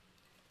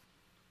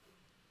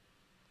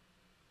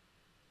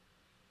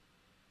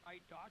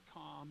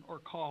 Or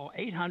call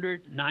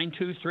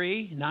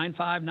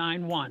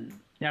 800-923-9591.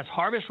 That's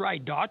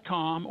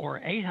harvestright.com or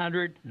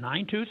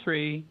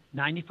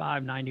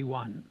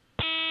 800-923-9591.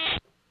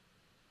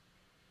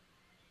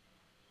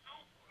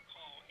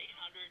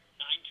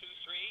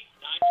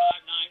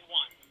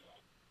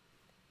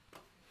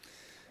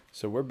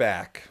 So we're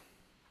back.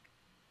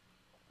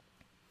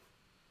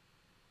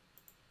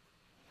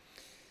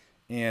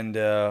 And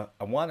I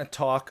want to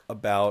talk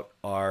about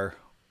our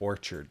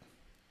orchard,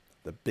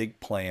 the big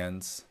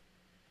plans.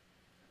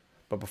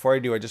 But before I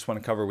do, I just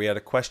want to cover, we had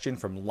a question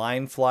from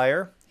Line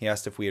Flyer. He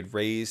asked if we had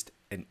raised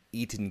and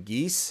eaten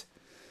geese.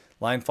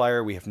 Line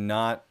Flyer, we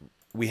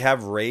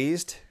have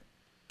raised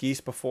geese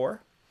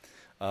before,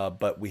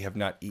 but we have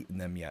not eaten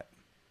them yet.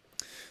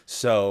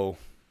 So,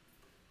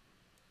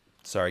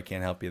 sorry,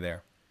 can't help you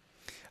there.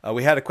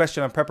 We had a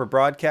question on Prepper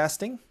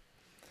Broadcasting.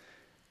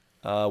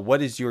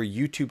 What is your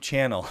YouTube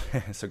channel?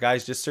 So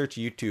guys, just search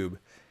YouTube.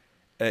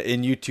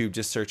 In YouTube,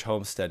 just search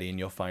Homesteady and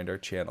you'll find our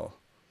channel.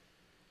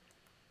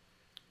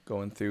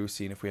 Going through,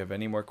 seeing if we have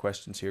any more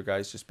questions here,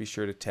 guys. Just be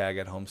sure to tag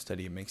at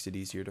Homesteady. It makes it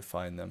easier to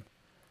find them.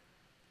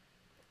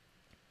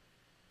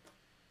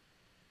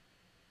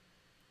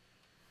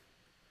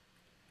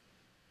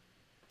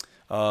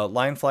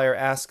 Line Flyer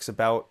asks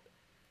about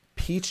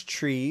peach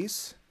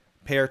trees,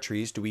 pear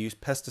trees. Do we use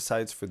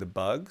pesticides for the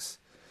bugs?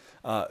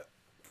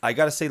 I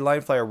got to say,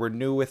 Line Flyer, we're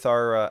new with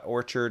our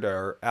orchard,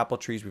 our apple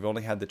trees. We've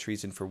only had the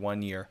trees in for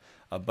 1 year,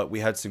 but we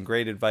had some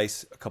great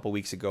advice a couple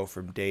weeks ago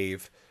from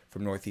Dave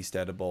from Northeast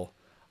Edible.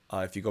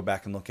 If you go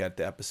back and look at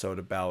the episode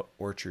about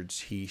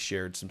orchards, he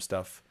shared some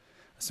stuff,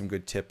 some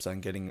good tips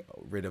on getting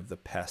rid of the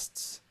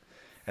pests.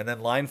 And then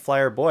Line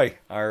Flyer, boy,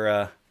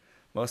 our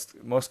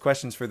most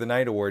questions for the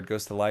night award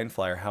goes to Line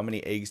Flyer. How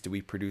many eggs do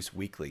we produce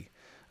weekly?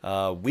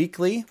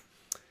 Weekly,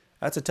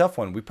 that's a tough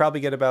one. We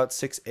probably get about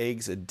 6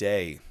 eggs a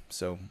day,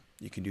 so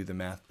you can do the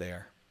math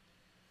there.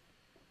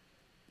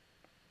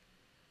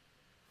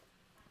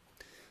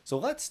 So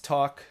let's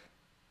talk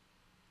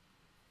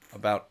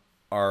about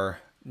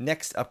our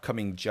next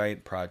upcoming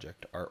giant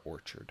project, our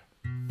orchard.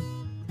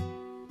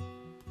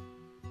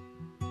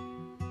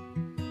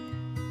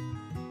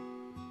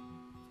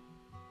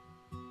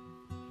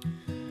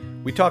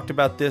 We talked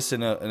about this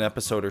in an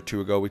episode or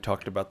two ago. We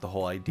talked about the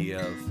whole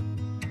idea of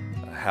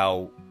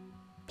how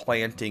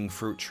planting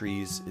fruit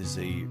trees is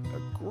a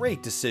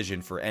great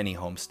decision for any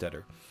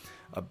homesteader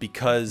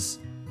because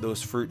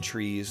those fruit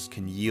trees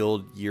can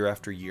yield year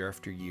after year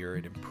after year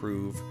and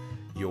improve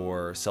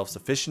your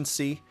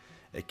self-sufficiency.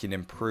 It can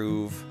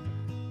improve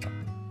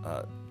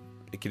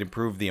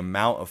the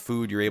amount of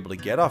food you're able to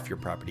get off your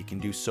property. It can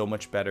do so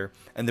much better.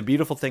 And the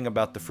beautiful thing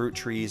about the fruit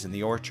trees and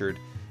the orchard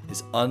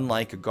is,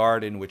 unlike a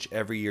garden, which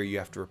every year you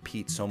have to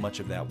repeat so much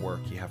of that work.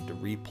 You have to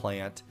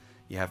replant,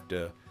 you have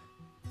to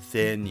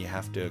thin, you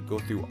have to go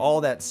through all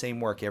that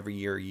same work every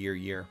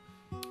year.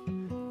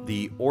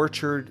 The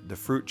orchard, the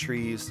fruit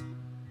trees,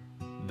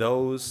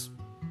 those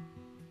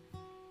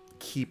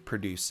keep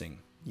producing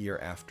year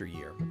after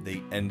year.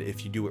 And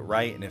if you do it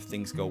right and if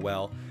things go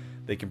well,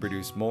 they can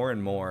produce more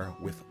and more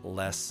with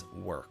less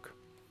work.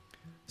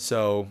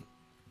 So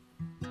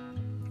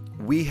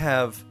we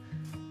have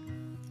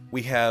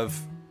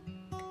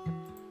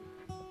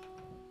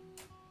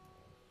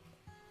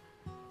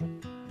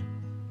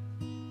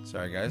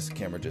sorry guys, the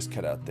camera just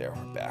cut out there.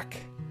 We're back.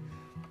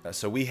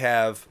 So we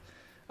have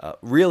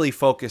really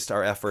focused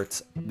our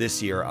efforts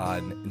this year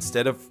on,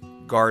 instead of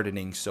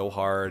gardening so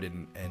hard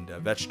and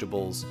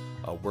vegetables,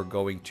 we're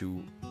going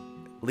to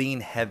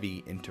lean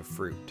heavy into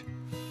fruit.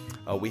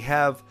 We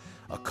have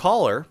a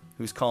caller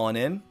who's calling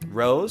in,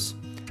 Rose.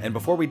 And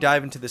before we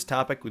dive into this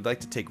topic, we'd like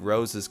to take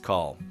Rose's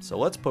call. So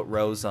let's put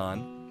Rose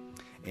on.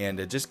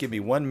 And just give me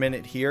 1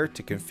 minute here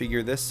to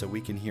configure this so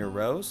we can hear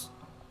Rose.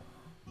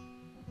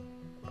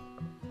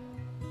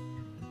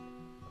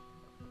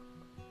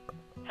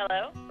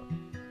 Hello?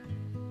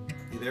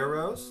 You there,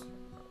 Rose?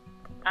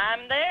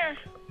 I'm there.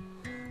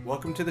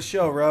 Welcome to the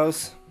show,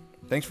 Rose.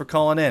 Thanks for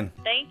calling in.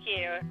 Thank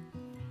you.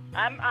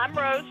 I'm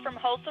Rose from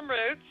Wholesome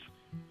Roots,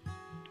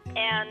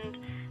 and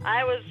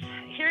I was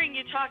hearing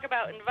you talk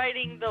about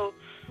inviting the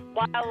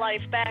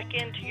wildlife back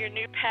into your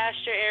new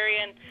pasture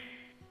area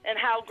and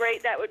how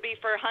great that would be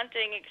for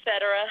hunting,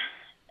 etc.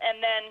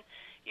 And then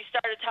you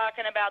started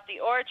talking about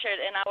the orchard,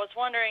 and I was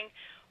wondering,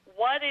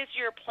 what is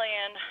your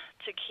plan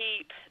to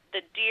keep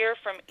the deer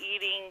from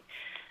eating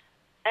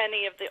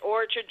any of the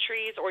orchard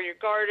trees or your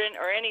garden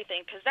or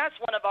anything? Because that's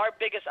one of our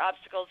biggest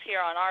obstacles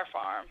here on our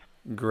farm.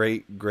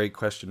 Great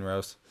question,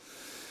 Rose.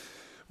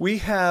 We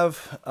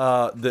have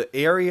the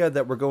area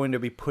that we're going to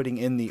be putting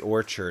in the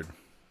orchard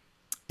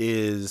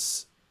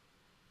it's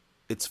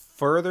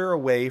further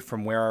away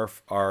from where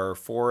our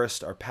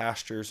forest, our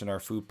pastures, and our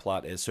food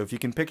plot is. So if you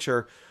can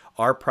picture,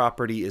 our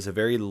property is a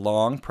very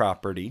long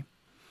property.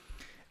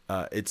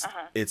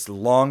 It's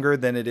longer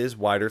than it is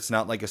wider. It's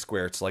not like a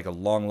square. It's like a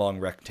long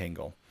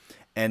rectangle.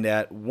 And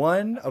at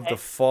one of the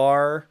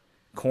far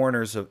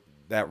corners of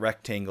that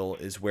rectangle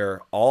is where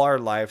all our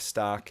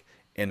livestock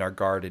and our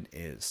garden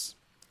is.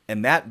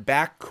 And that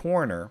back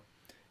corner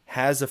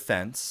has a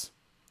fence,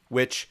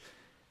 which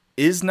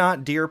is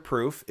not deer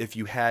proof if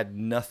you had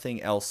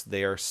nothing else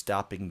there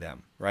stopping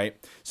them, right?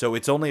 So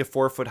it's only a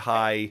 4-foot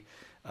high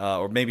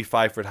or maybe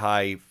 5-foot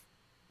high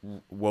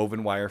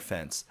woven wire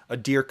fence. A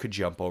deer could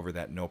jump over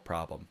that, no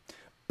problem.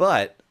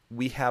 But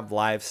we have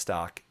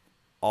livestock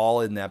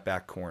all in that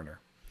back corner.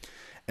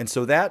 And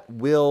so that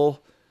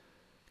will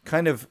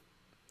kind of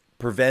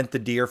prevent the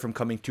deer from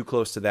coming too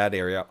close to that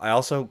area. I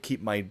also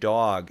keep my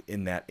dog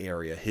in that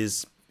area.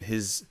 His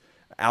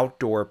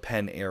outdoor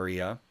pen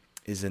area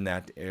is in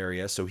that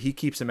area, so he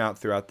keeps him out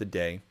throughout the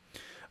day.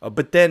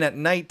 But then at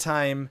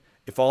nighttime,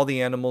 if all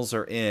the animals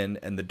are in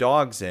and the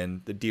dog's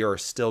in, the deer are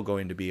still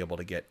going to be able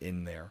to get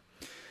in there.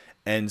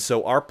 And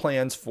so our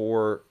plans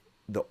for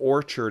the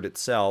orchard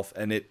itself,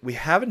 and we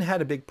haven't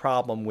had a big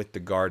problem with the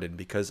garden,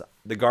 because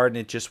the garden,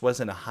 it just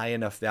wasn't a high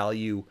enough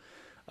value,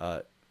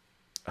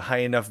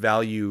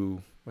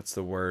 what's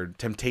the word,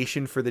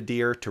 temptation for the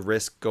deer to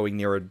risk going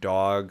near a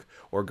dog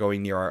or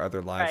going near our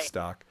other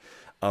livestock.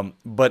 Right.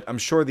 But I'm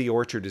sure the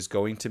orchard is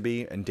going to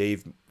be, and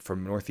Dave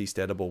from Northeast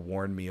Edible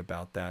warned me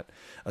about that.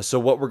 So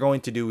what we're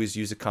going to do is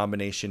use a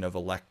combination of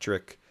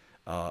electric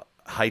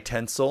high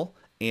tensile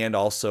and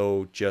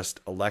also just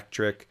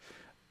electric.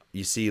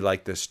 You see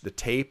like the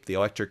tape, the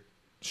electric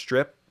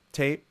strip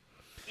tape.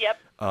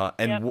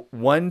 Yep.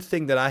 One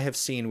thing that I have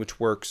seen which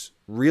works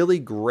really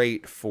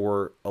great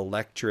for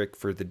electric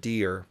for the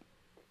deer,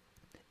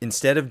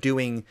 instead of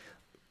doing,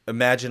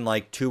 imagine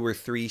like 2 or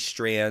 3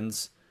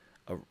 strands,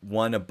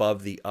 one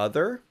above the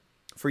other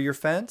for your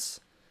fence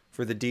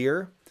for the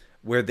deer,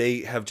 where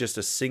they have just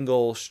a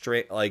single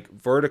strand, like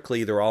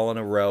vertically they're all in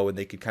a row and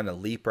they could kind of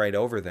leap right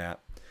over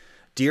that.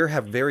 Deer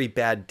have very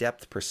bad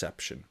depth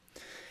perception.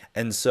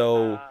 And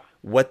so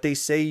what they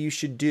say you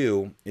should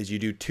do is you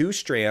do 2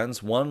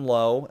 strands, one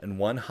low and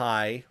one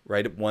high,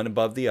 right, one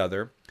above the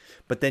other.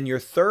 But then your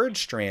third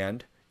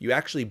strand, you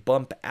actually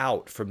bump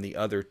out from the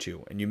other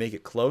 2 and you make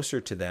it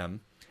closer to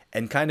them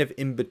and kind of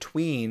in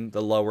between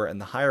the lower and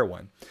the higher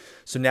one.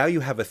 So now you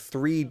have a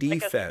 3D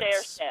like fence.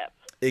 A stair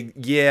step.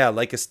 Yeah,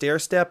 like a stair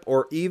step,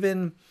 or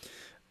even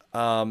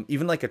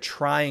like a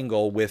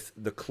triangle with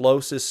the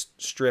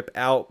closest strip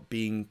out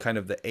being kind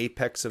of the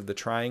apex of the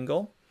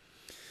triangle.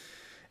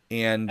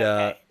 And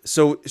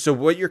so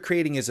what you're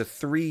creating is a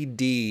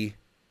 3D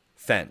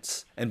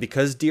fence. And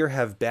because deer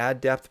have bad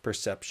depth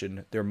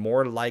perception, they're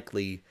more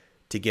likely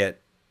to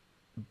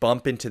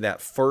bump into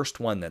that first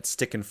one that's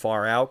sticking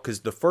far out, because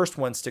the first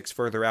one sticks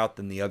further out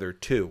than the other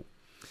 2.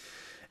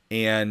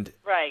 And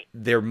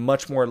they're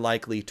much more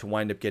likely to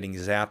wind up getting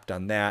zapped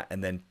on that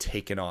and then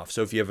taken off.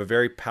 So if you have a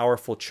very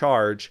powerful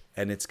charge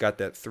and it's got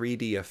that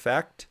 3D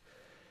effect,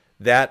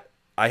 that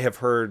I have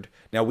heard.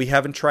 Now, we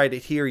haven't tried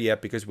it here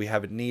yet because we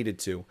haven't needed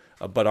to,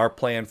 but our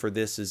plan for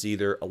this is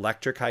either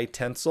electric high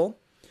tensile,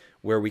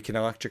 where we can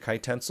electric high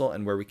tensile,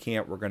 and where we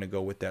can't, we're going to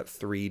go with that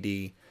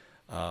 3D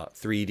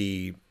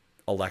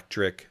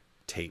electric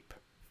tape.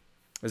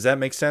 Does that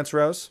make sense,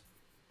 Rose?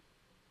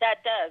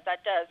 That does.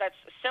 That's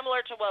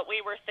similar to what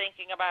we were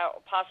thinking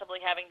about possibly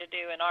having to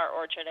do in our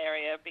orchard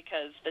area,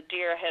 because the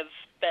deer have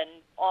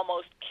been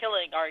almost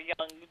killing our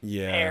young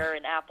pear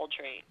and apple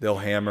tree. They'll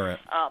hammer it.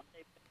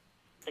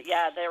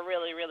 Yeah, they're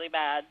really, really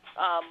bad.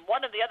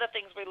 One of the other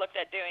things we looked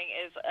at doing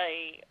is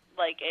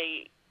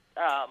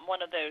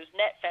one of those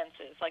net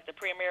fences, like the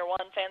Premier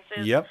One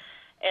fences. Yep.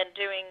 And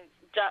doing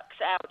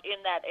ducks out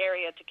in that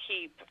area to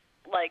keep,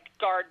 like,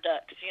 guard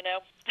ducks, you know?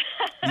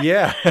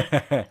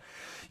 Yeah.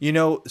 You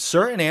know,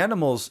 certain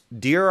animals,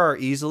 deer are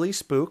easily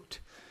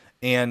spooked,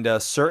 and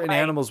certain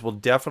animals will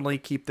definitely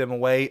keep them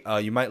away.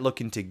 You might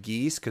look into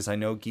geese, because I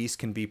know geese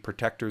can be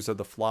protectors of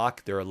the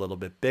flock. They're a little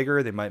bit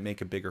bigger. They might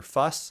make a bigger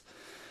fuss.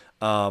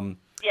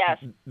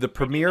 Yes, the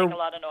Premier, make a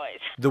lot of noise.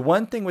 The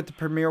one thing with the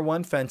Premier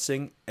One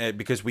fencing,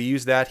 because we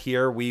use that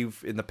here,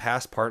 we've in the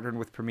past partnered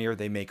with Premier.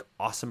 They make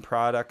awesome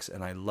products,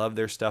 and I love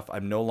their stuff.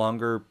 I'm no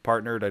longer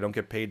partnered. I don't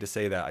get paid to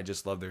say that. I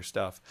just love their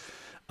stuff.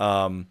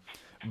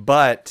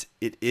 But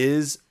it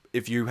is,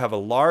 if you have a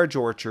large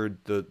orchard,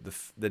 the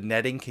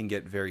netting can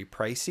get very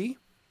pricey.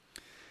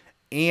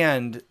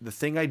 And the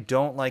thing I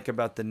don't like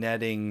about the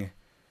netting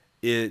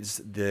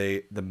is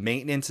the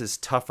maintenance is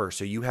tougher.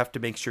 So you have to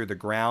make sure the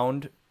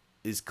ground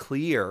is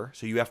clear.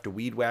 So you have to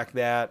weed whack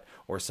that,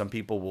 or some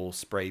people will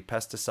spray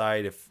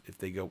pesticide if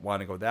they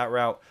want to go that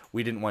route.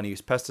 We didn't want to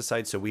use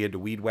pesticide, so we had to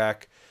weed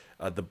whack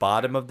the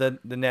bottom of the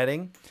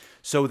netting.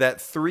 So that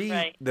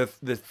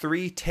the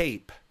 3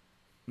 tape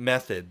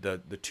method,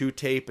 the 2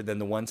 tape and then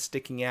the one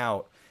sticking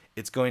out,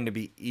 it's going to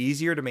be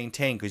easier to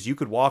maintain, because you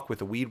could walk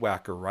with a weed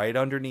whacker right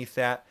underneath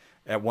that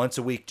at once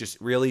a week, just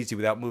real easy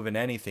without moving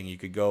anything. You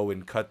could go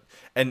and cut,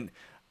 and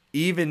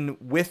even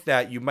with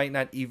that, you might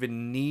not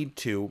even need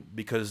to,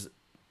 because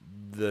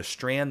the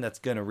strand that's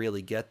going to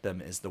really get them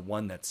is the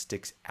one that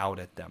sticks out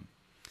at them.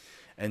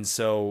 And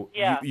so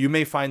you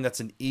may find that's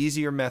an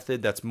easier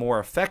method that's more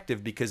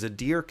effective, because a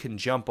deer can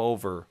jump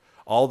over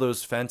all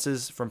those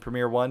fences from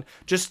Premier One.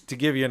 Just to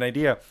give you an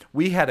idea,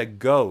 we had a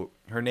goat.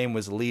 Her name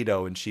was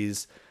Lido, and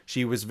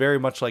she was very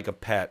much like a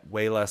pet,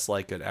 way less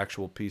like an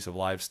actual piece of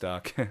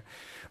livestock.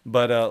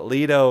 But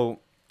Lido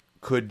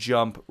could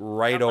jump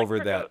right Sounds like over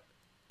your that. goat.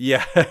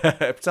 Yeah,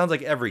 it sounds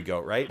like every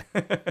goat, right?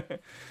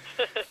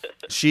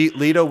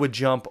 Lido would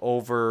jump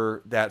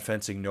over that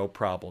fencing no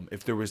problem.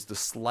 If there was the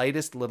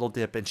slightest little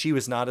dip, and she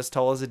was not as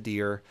tall as a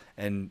deer,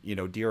 and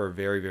deer are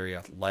very, very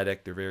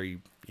athletic. They're very,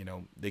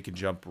 they can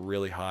jump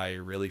really high,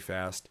 really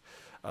fast.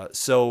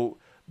 So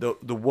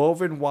the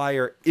woven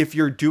wire, if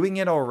you're doing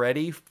it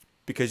already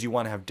because you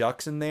want to have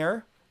ducks in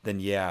there,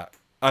 then yeah,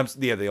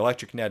 the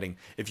electric netting.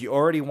 If you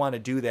already want to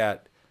do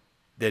that,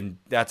 then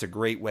that's a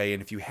great way.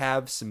 And if you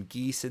have some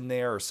geese in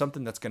there or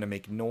something that's going to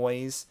make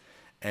noise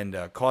and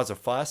cause a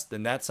fuss,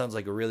 then that sounds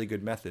like a really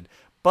good method.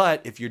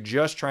 But if you're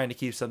just trying to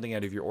keep something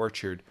out of your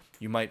orchard,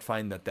 you might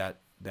find that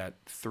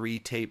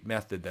 3-tape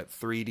method, that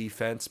 3D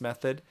fence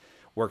method,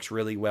 works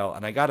really well.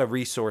 And I got a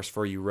resource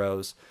for you,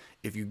 Rose.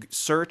 If you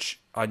search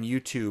on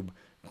YouTube,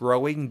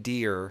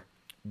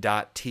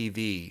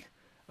 growingdeer.tv,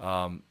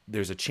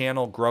 there's a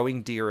channel,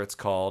 Growing Deer it's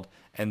called,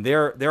 and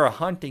they're a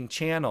hunting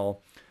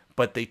channel,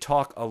 but they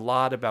talk a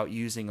lot about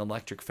using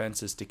electric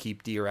fences to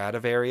keep deer out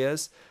of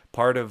areas.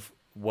 Part of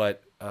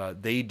what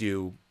they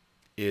do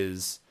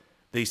is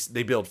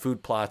they build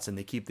food plots and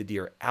they keep the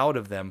deer out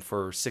of them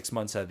for 6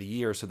 months out of the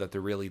year so that they're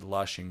really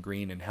lush and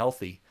green and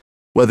healthy.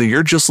 Whether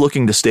you're just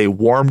looking to stay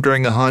warm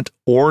during a hunt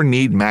or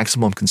need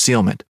maximum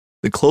concealment,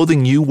 the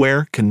clothing you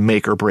wear can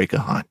make or break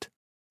a hunt.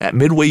 At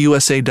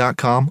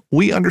MidwayUSA.com,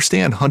 we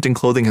understand hunting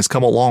clothing has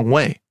come a long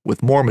way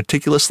with more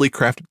meticulously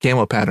crafted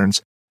camo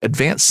patterns,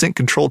 advanced scent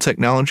control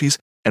technologies,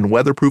 and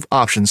weatherproof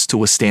options to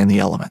withstand the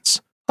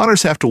elements.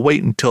 Hunters have to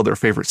wait until their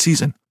favorite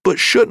season, but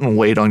shouldn't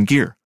wait on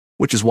gear,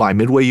 which is why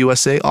Midway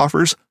USA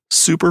offers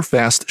super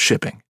fast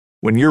shipping.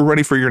 When you're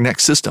ready for your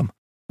next system,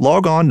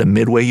 log on to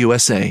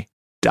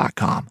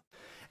MidwayUSA.com.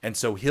 And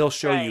so he'll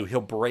show you, Right.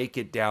 he'll break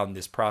it down,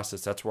 this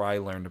process. That's where I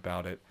learned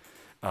about it.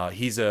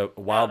 He's a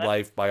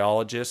wildlife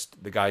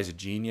biologist. The guy's a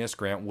genius.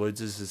 Grant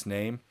Woods is his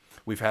name.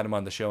 We've had him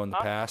on the show in the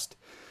past.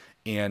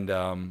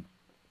 And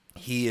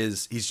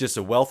he's just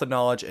a wealth of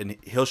knowledge, and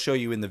he'll show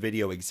you in the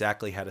video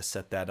exactly how to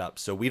set that up.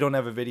 So we don't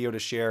have a video to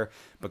share,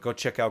 but go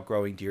check out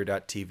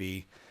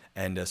growingdeer.tv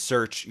and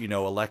search,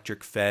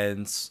 electric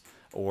fence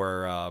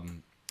or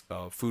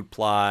food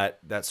plot,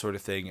 that sort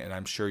of thing, and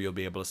I'm sure you'll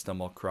be able to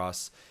stumble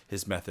across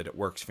his method. It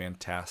works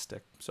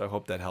fantastic. So I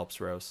hope that helps,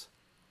 Rose.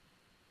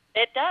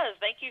 It does.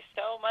 Thank you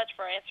so much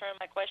for answering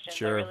my questions.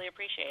 Sure. I really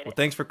appreciate it. Well,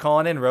 thanks for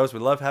calling in, Rose. We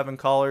love having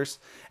callers.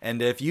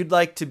 And if you'd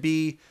like to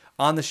be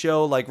on the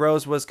show like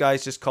Rose was,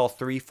 guys, just call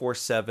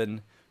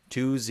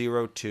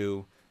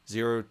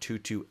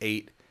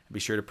 347-202-0228. Be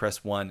sure to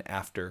press 1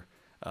 after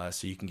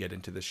so you can get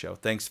into the show.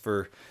 Thanks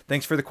for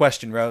the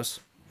question,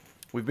 Rose.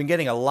 We've been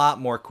getting a lot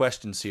more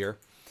questions here.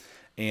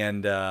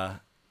 And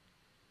let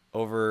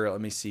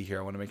me see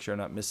here. I want to make sure I'm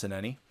not missing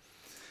any.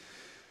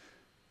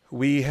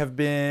 We have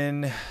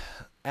been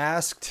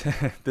asked,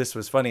 this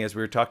was funny, as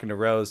we were talking to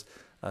Rose,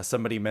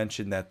 somebody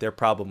mentioned that their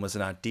problem was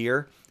not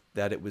deer,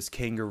 that it was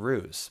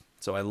kangaroos.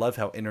 So I love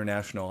how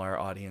international our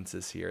audience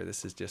is here.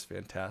 This is just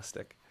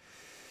fantastic.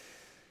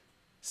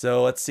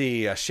 So let's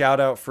see, a shout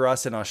out for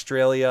us in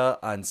Australia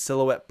on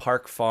Silhouette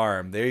Park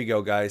Farm. There you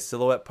go, guys,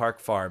 Silhouette Park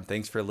Farm.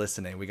 Thanks for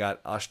listening. We got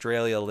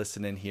Australia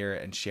listening here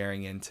and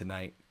sharing in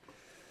tonight.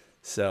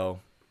 So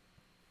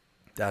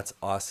that's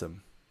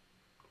awesome.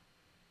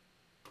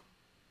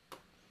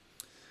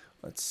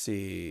 Let's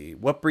see.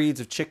 What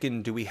breeds of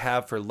chicken do we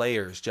have for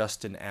layers?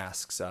 Justin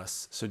asks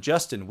us. So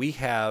Justin, we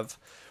have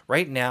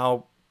right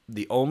now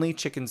the only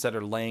chickens that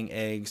are laying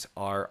eggs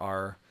are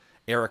our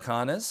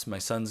Aracanas. My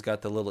son's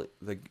got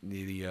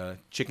the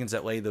chickens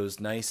that lay those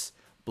nice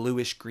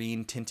bluish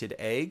green tinted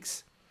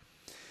eggs,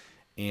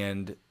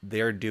 and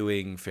they're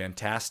doing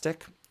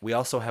fantastic. We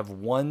also have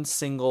one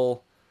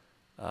single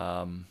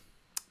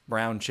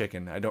brown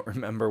chicken. I don't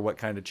remember what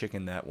kind of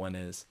chicken that one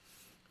is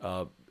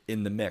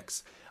in the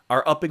mix.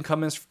 Our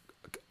up-and-comers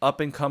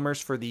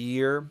for the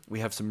year, we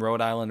have some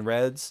Rhode Island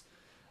Reds.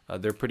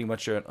 They're pretty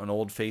much an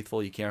old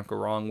faithful you can't go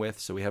wrong with,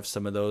 so we have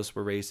some of those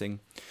we're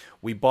raising.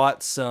 We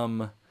bought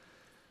some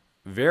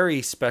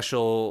very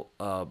special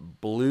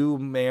blue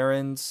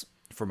Marins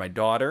for my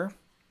daughter.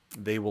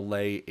 They will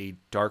lay a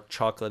dark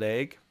chocolate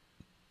egg.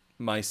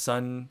 My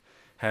son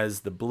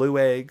has the blue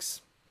eggs.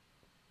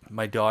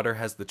 My daughter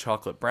has the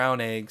chocolate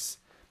brown eggs,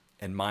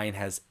 and mine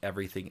has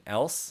everything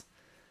else.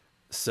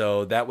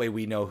 So that way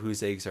we know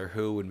whose eggs are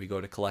who when we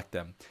go to collect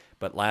them.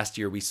 But last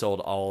year we sold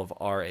all of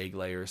our egg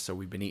layers, so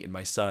we've been eating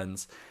my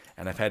son's,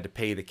 and I've had to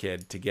pay the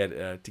kid to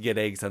get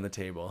eggs on the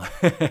table.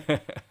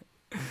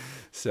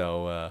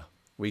 So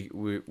we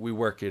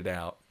work it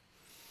out.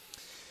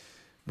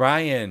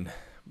 Brian,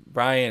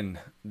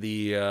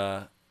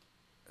 the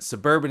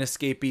Suburban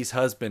Escapee's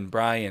husband,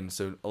 Brian.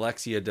 So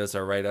Alexia does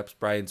our write-ups.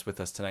 Brian's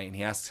with us tonight, and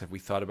he asks have we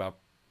thought about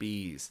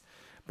bees.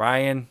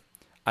 Brian,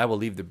 I will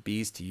leave the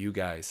bees to you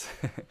guys.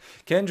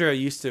 Kendra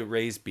used to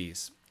raise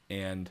bees,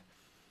 and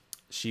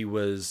she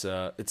was,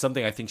 it's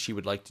something I think she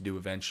would like to do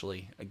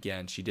eventually.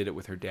 Again, she did it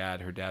with her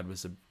dad. Her dad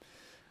was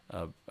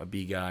a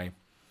bee guy.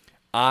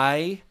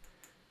 I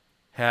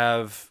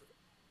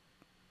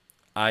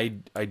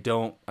I'm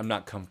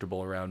not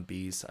comfortable around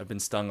bees. I've been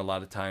stung a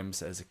lot of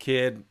times as a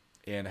kid,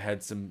 and I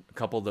had a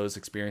couple of those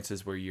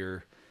experiences where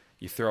you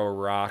throw a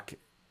rock.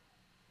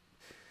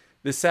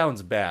 This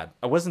sounds bad.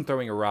 I wasn't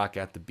throwing a rock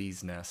at the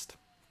bee's nest.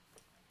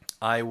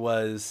 I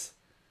was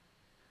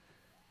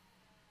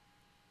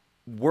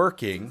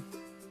working,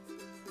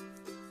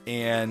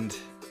 and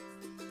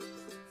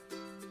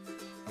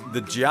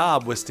the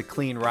job was to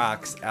clean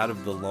rocks out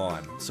of the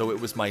lawn. So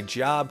it was my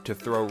job to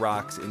throw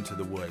rocks into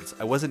the woods.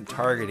 I wasn't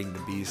targeting the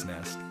bee's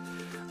nest,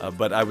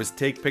 but I was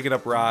picking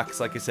up rocks.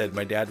 Like I said,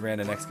 my dad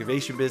ran an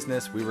excavation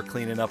business. We were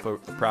cleaning up a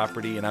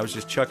property, and I was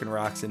just chucking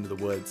rocks into the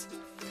woods.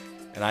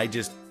 And I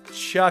just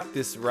chucked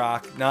this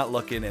rock, not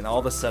looking, and all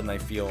of a sudden I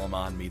feel them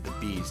on me, the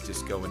bees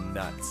just going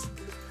nuts.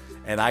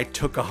 And I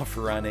took off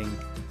running.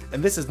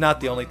 And this is not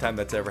the only time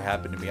that's ever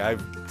happened to me.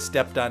 I've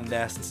stepped on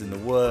nests in the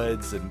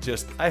woods, and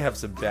I have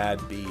some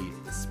bad bee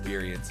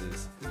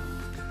experiences.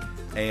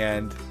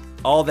 And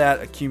all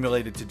that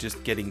accumulated to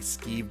just getting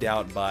skeeved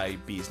out by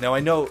bees. Now,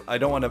 I know I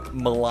don't want to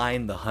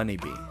malign the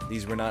honeybee.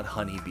 These were not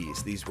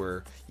honeybees. These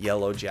were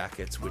yellow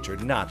jackets, which are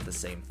not the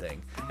same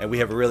thing. And we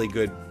have a really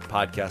good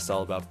podcast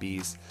all about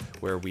bees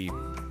where we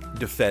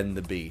defend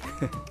the bee.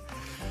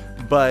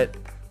 But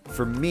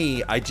for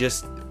me, I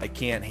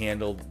can't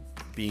handle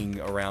being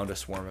around a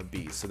swarm of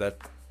bees. So that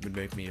would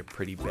make me a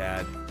pretty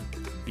bad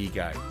bee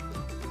guy.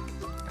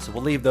 So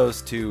we'll leave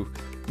those to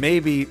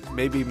maybe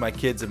my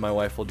kids and my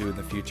wife will do in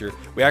the future.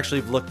 We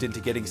actually have looked into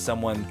getting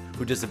someone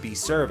who does a bee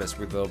service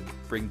where they'll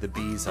bring the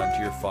bees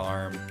onto your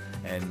farm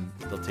and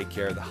they'll take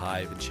care of the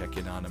hive and check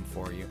in on them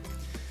for you.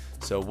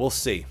 So we'll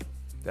see.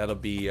 That'll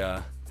be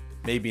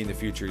maybe in the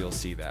future you'll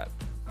see that.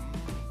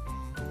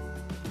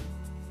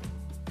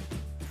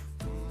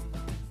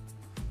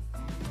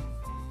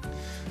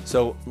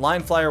 So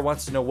Line Flyer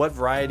wants to know what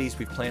varieties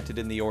we've planted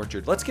in the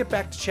orchard. Let's get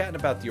back to chatting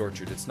about the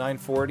orchard. It's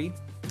 9:40,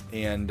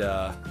 and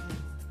I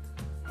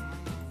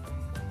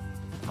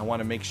want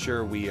to make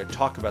sure we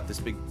talk about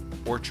this big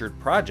orchard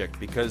project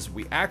because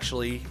we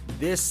actually,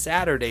 this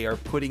Saturday, are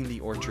putting the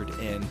orchard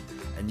in,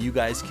 and you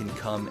guys can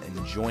come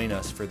and join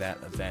us for that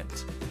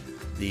event.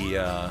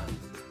 The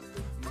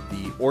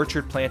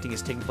orchard planting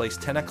is taking place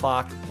 10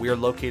 o'clock. We are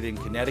located in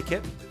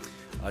Connecticut.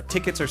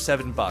 Tickets are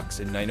 $7,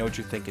 and I know what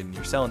you're thinking.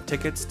 You're selling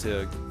tickets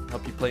to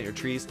help you plant your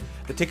trees.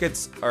 The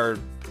tickets are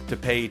to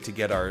pay to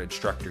get our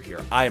instructor here.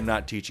 I am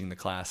not teaching the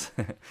class.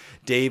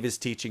 Dave is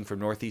teaching from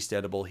Northeast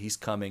Edible. He's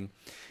coming,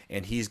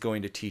 and he's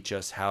going to teach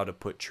us how to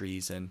put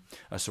trees in.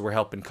 So we're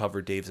helping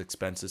cover Dave's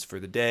expenses for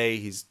the day.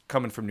 He's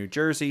coming from New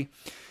Jersey,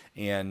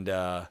 and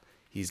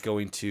he's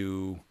going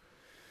to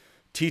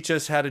teach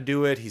us how to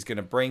do it. He's going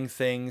to bring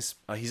things.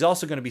 He's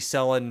also going to be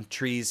selling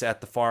trees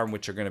at the farm,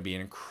 which are going to be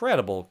an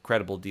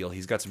incredible deal.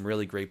 He's got some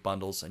really great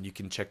bundles, and you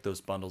can check those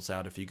bundles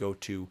out if you go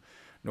to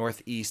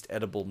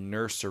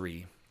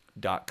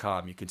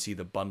northeastediblenursery.com. You can see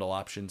the bundle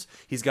options.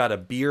 He's got a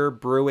beer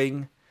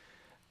brewing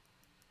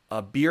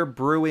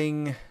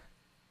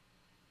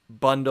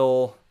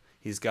bundle.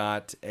 He's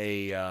got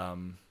a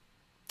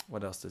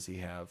what else does he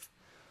have?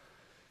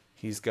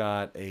 He's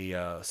got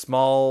a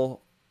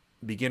small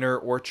beginner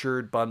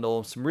orchard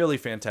bundle, some really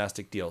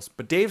fantastic deals.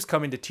 But Dave's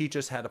coming to teach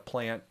us how to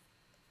plant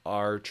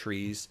our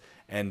trees.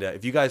 And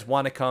if you guys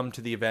want to come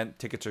to the event,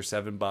 tickets are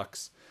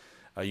 $7.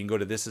 You can go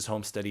to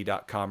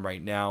thisishomesteady.com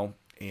right now,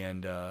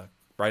 and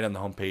right on the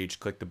homepage,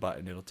 click the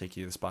button. It'll take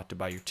you to the spot to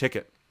buy your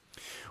ticket.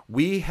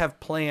 We have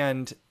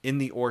planned in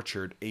the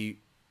orchard a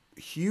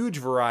huge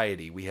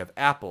variety. We have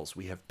apples,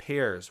 we have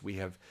pears, we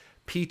have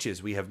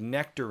peaches, we have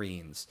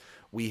nectarines,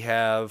 we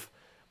have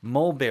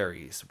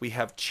mulberries, we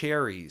have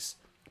cherries,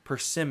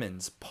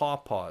 persimmons,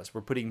 pawpaws.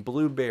 We're putting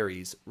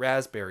blueberries,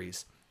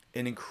 raspberries,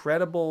 an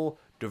incredible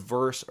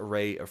diverse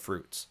array of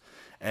fruits.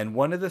 And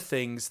one of the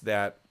things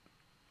that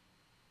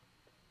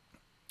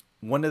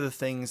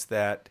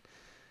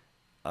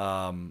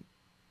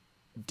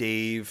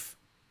Dave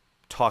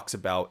talks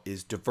about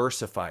is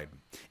diversified.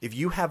 If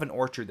you have an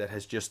orchard that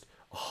has just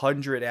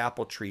 100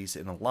 apple trees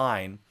in a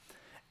line,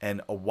 and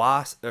a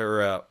wasp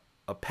or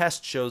a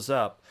pest shows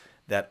up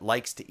that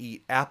likes to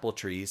eat apple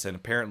trees, and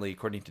apparently,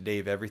 according to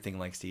Dave, everything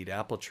likes to eat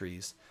apple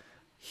trees,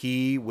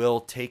 he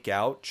will take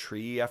out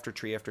tree after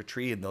tree after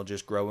tree, and they'll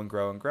just grow and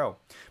grow and grow.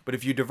 But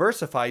if you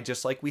diversify,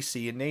 just like we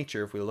see in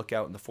nature, if we look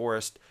out in the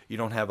forest, you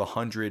don't have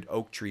 100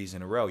 oak trees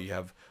in a row. You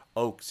have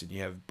oaks, and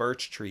you have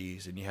birch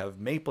trees, and you have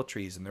maple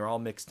trees, and they're all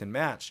mixed and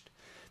matched.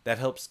 That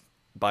helps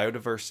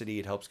biodiversity.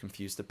 It helps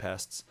confuse the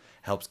pests,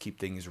 helps keep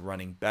things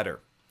running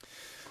better.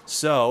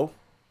 So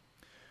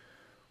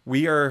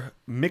we are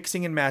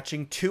mixing and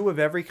matching 2 of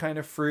every kind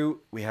of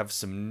fruit. We have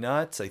some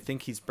nuts. I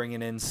think he's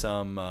bringing in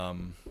some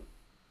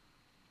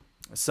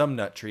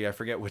nut tree. I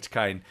forget which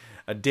kind.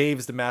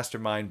 Dave's the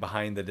mastermind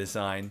behind the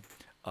design.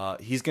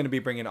 He's going to be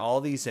bringing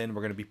all these in.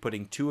 We're going to be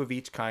putting 2 of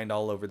each kind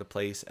all over the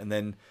place. And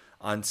then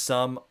on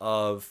some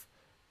of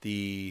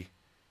the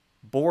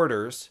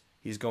borders,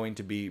 we're going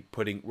to be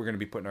putting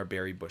our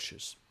berry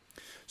bushes.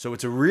 So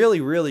it's a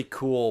really, really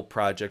cool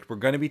project. We're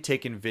going to be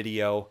taking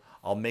video.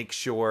 I'll make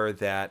sure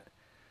that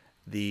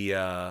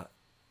the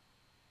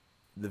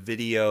the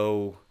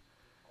video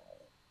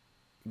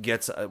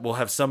gets, we'll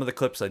have some of the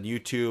clips on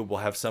YouTube. We'll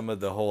have some of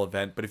the whole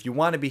event. But if you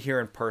want to be here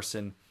in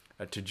person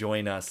to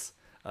join us,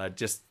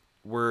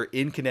 we're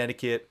in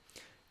Connecticut.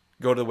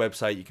 Go to the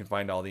website. You can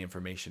find all the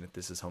information at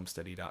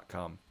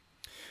thisishomesteady.com.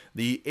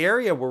 The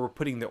area where we're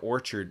putting the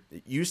orchard,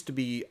 it used to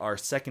be our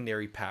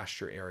secondary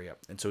pasture area.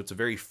 And so it's a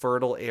very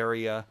fertile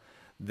area.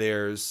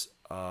 There's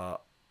a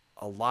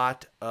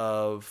lot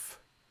of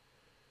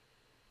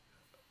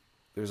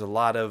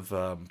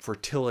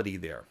fertility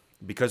there.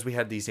 Because we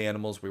had these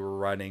animals, we were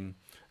running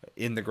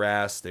in the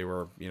grass. They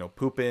were,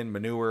 pooping,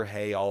 manure,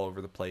 hay all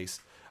over the place.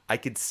 I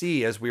could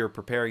see as we were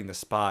preparing the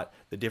spot,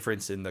 the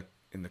difference in the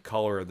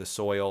color of the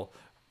soil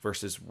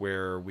versus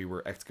where we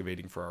were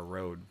excavating for our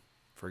road,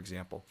 for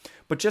example.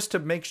 But just to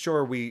make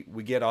sure we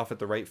get off at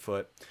the right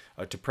foot,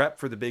 to prep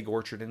for the big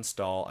orchard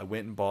install, I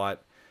went and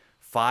bought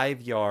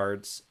 5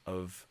 yards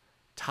of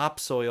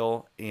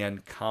topsoil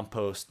and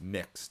compost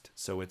mixed.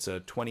 So it's a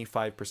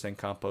 25%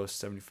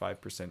 compost,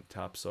 75%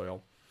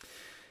 topsoil.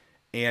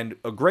 And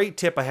a great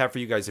tip I have for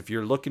you guys, if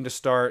you're looking to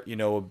start,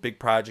 a big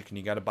project and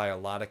you got to buy a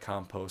lot of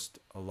compost,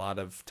 a lot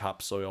of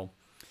topsoil,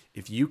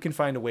 if you can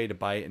find a way to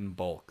buy it in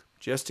bulk,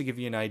 just to give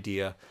you an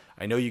idea,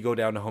 I know you go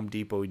down to Home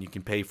Depot and you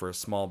can pay for a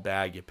small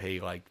bag. You pay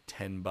like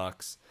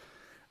 $10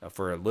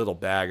 for a little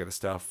bag of the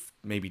stuff,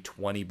 maybe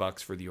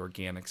 $20 for the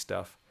organic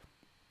stuff.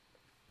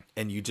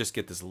 And you just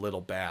get this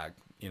little bag,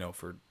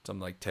 for something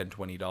like $10,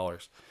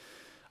 $20.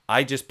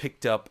 I just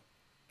picked up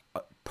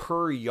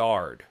per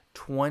yard,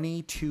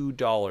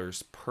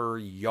 $22 per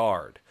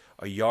yard.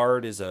 A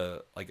yard is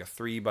like a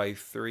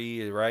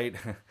 3x3, right?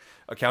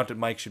 Accountant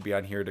Mike should be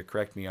on here to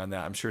correct me on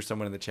that. I'm sure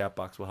someone in the chat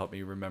box will help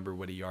me remember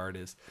what a yard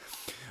is.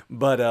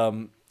 But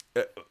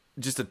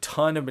just a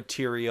ton of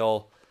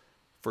material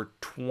for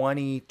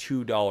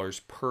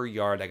 $22 per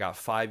yard. I got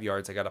 5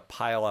 yards. I got a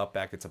pile out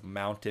back. It's a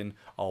mountain.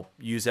 I'll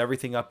use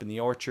everything up in the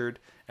orchard,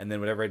 and then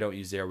whatever I don't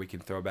use there, we can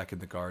throw back in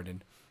the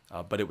garden.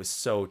 But it was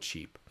so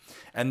cheap.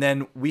 And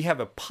then we have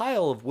a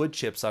pile of wood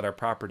chips on our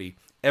property.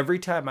 Every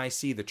time I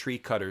see the tree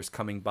cutters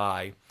coming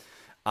by,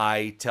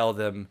 I tell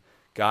them,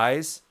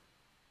 guys,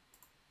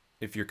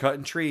 if you're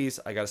cutting trees,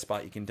 I got a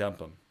spot you can dump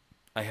them.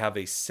 I have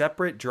a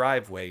separate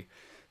driveway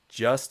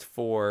just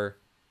for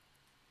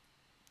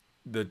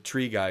the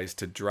tree guys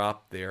to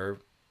drop their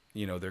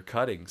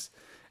cuttings.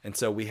 And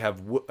so we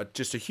have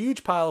just a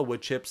huge pile of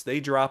wood chips.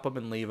 They drop them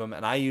and leave them,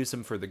 and I use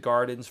them for the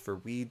gardens, for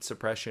weed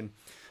suppression.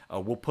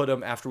 We'll put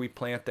them, after we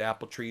plant the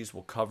apple trees,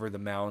 we'll cover the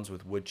mounds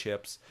with wood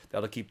chips.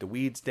 That'll keep the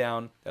weeds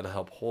down. That'll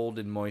help hold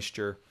in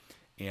moisture.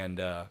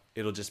 And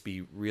it'll just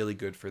be really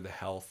good for the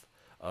health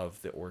of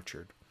the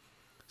orchard.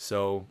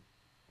 So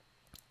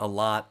a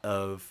lot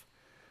of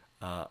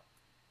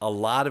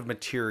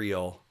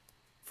material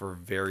for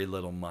very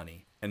little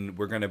money. And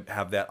we're going to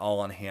have that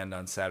all on hand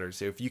on Saturday.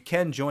 So if you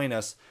can join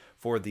us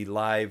for the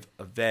live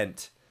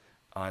event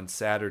on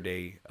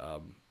Saturday,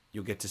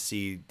 you'll get to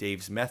see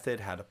Dave's method,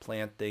 how to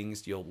plant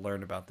things. You'll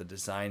learn about the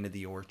design of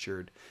the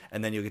orchard.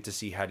 And then you'll get to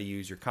see how to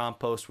use your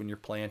compost when you're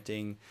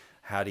planting,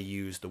 how to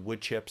use the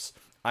wood chips.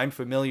 I'm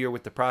familiar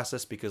with the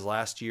process because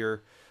last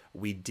year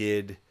we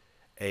did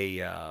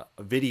a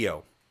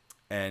video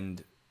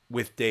and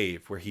with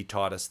Dave where he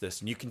taught us this.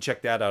 And you can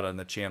check that out on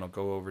the channel.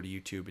 Go over to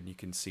YouTube and you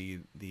can see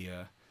the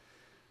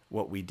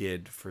what we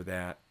did for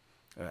that.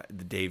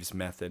 The Dave's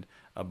method.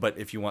 But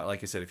if you want,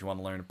 like I said, if you want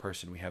to learn in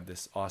person, we have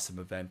this awesome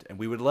event, and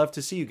we would love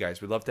to see you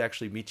guys. We'd love to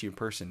actually meet you in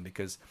person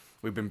because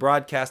we've been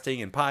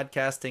broadcasting and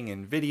podcasting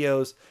and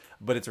videos,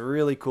 but it's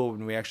really cool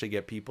when we actually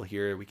get people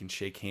here. We can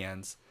shake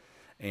hands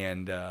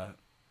and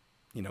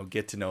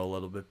get to know a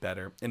little bit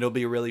better, and it'll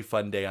be a really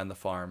fun day on the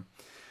farm.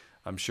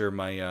 I'm sure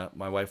my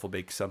wife will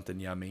bake something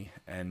yummy,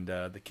 and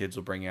the kids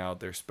will bring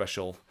out their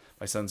special.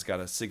 My son's got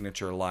a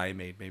signature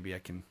limeade. Maybe I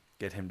can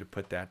get him to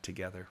put that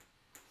together.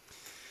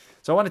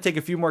 So I want to take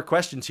a few more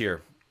questions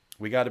here.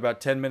 We got about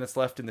 10 minutes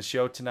left in the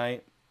show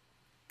tonight,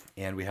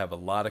 and we have a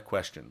lot of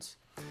questions.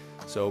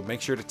 So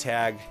make sure to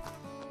tag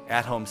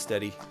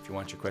 @Homesteady if you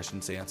want your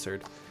questions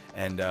answered.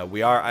 And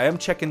I am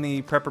checking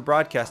the Prepper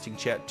Broadcasting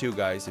chat too,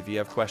 guys, if you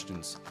have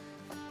questions.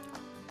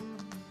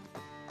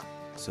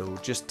 So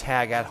just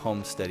tag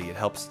 @Homesteady.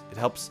 It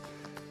helps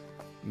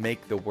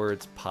make the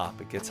words pop.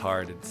 It gets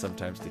hard and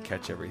sometimes to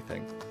catch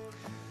everything.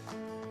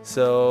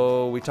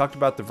 So we talked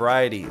about the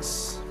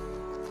varieties.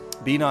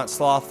 Be Not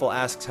Slothful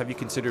asks, have you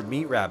considered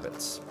meat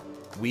rabbits?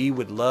 We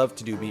would love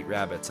to do meat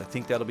rabbits. I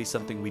think that'll be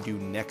something we do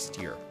next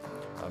year.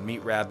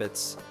 Meat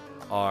rabbits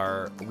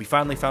we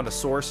finally found a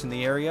source in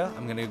the area.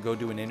 I'm going to go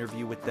do an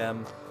interview with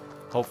them,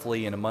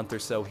 hopefully in a month or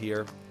so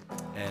here.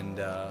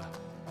 And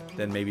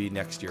then maybe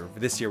next year.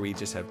 This year we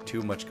just have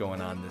too much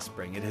going on this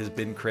spring. It has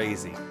been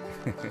crazy.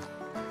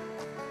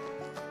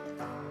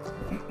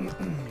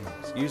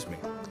 Excuse me.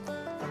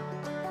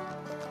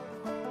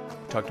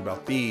 Talked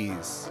about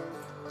bees.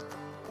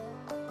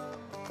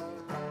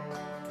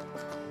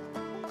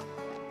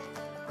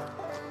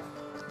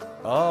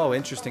 Oh,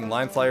 interesting.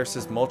 Lime Flyer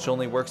says mulch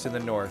only works in the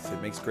north.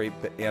 It makes great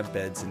ant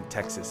beds in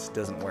Texas.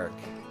 Doesn't work.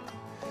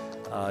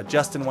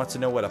 Justin wants to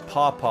know what a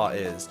pawpaw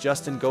is.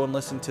 Justin, go and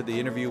listen to the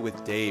interview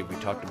with Dave. We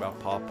talked about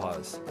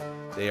pawpaws.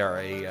 They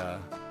are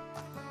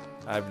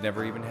I've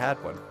never even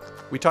had one.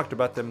 We talked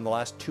about them the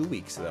last 2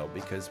 weeks, though,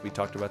 because we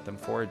talked about them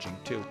foraging,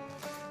 too.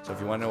 So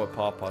if you want to know what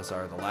pawpaws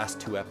are, the last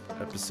two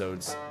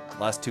episodes,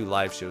 last two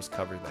live shows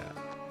cover that.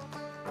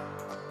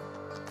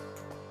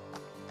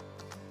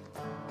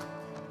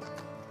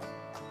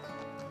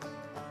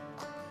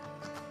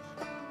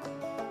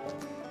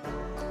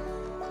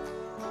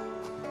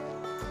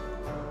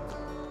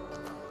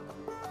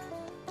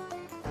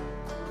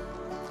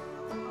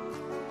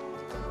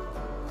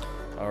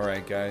 All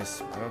right,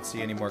 guys, I don't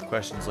see any more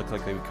questions. Look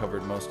like we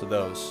covered most of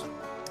those.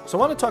 So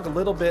I want to talk a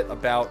little bit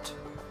about,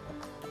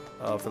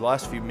 for the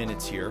last few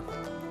minutes here,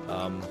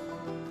 a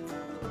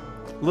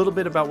little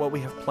bit about what we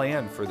have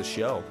planned for the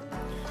show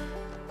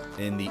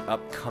in the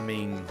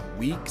upcoming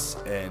weeks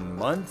and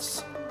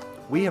months.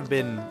 We have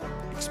been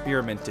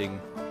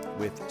experimenting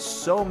with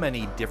so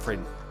many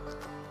different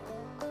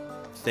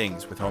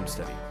things with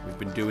homesteading. We've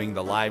been doing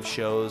the live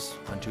shows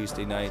on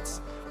Tuesday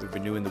nights. We've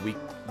been doing the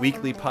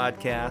weekly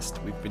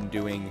podcast. We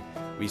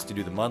used to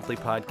do the monthly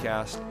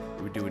podcast.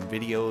 We were doing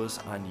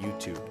videos on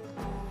YouTube.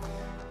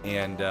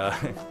 And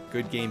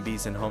Good Game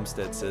Bees and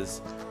Homestead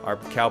says, our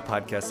cow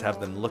podcasts have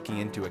them looking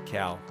into a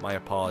cow. My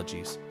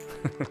apologies.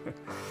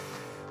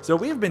 So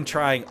we've been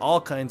trying all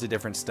kinds of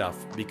different stuff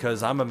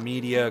because I'm a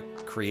media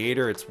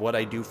creator. It's what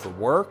I do for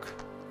work.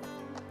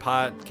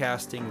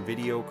 Podcasting,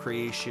 video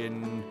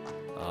creation,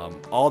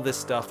 all this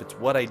stuff. It's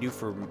what I do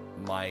for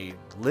my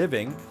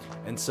living.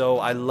 And so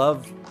I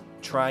love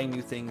trying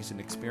new things and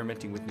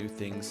experimenting with new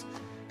things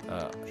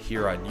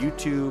here on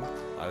YouTube,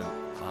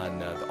 on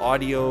the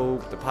audio,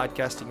 the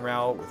podcasting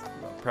route with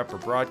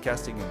Prepper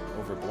Broadcasting and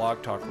over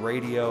Blog Talk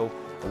Radio.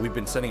 We've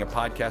been sending a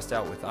podcast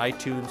out with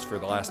iTunes for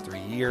the last 3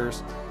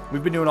 years.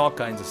 We've been doing all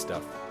kinds of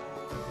stuff.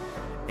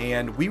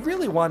 And we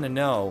really want to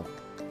know,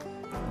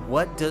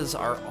 what does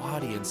our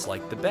audience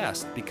like the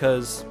best?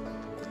 Because,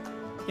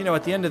 you know,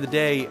 at the end of the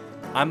day,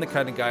 I'm the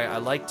kind of guy, I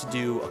like to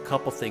do a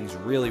couple things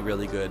really,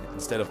 really good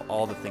instead of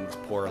all the things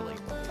poorly.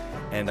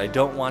 And I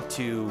don't want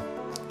to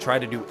try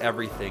to do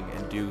everything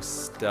and do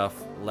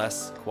stuff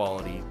less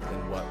quality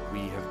than what we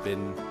have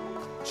been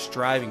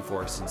striving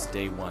for since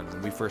day one.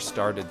 When we first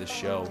started the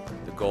show,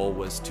 the goal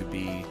was to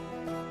be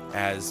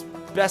as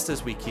best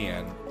as we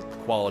can,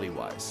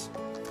 quality-wise.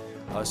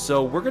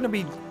 So we're going to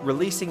be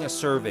releasing a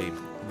survey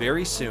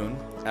very soon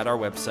at our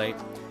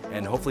website,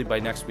 and hopefully by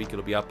next week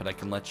it'll be up and I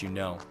can let you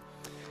know.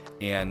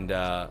 And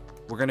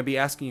we're going to be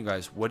asking you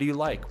guys, what do you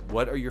like?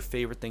 What are your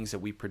favorite things that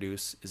we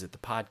produce? Is it the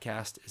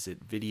podcast? Is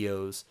it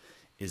videos?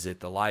 Is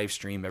it the live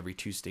stream every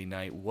Tuesday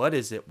night? What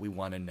is it we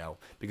want to know?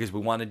 Because we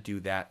want to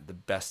do that the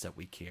best that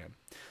we can.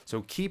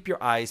 So keep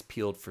your eyes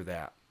peeled for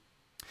that.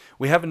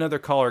 We have another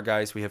caller,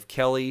 guys. We have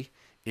Kelly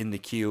in the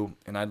queue,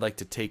 and I'd like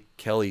to take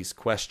Kelly's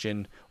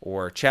question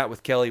or chat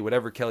with Kelly,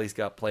 whatever Kelly's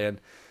got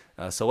planned.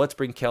 So let's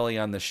bring Kelly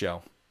on the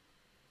show.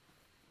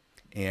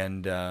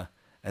 And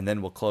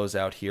then we'll close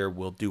out here.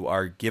 We'll do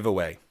our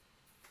giveaway.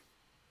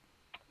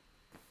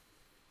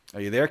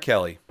 Are you there,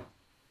 Kelly?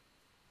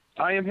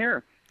 I am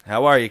here.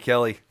 How are you,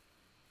 Kelly?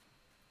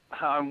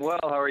 I'm well.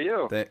 How are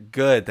you?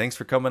 Good. Thanks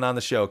for coming on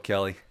the show,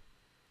 Kelly.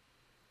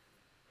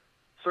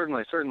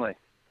 Certainly.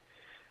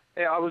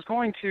 Hey, I was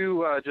going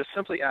to just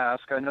simply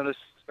ask, I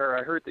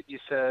heard that you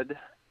said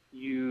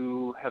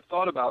you have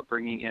thought about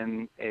bringing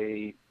in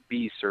a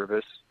bee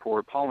service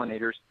for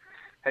pollinators.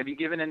 Have you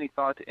given any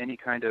thought to any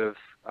kind of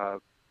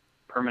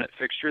permanent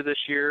fixture this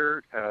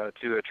year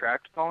to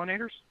attract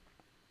pollinators?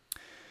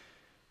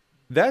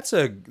 That's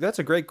a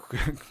great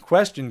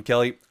question,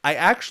 Kelly. I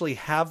actually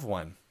have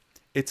one.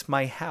 It's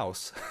my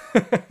house.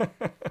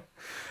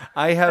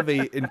 I have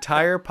an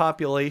entire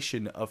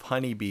population of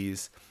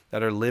honeybees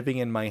that are living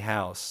in my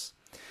house.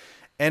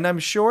 And I'm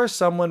sure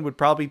someone would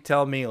probably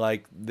tell me,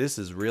 like, this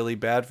is really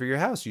bad for your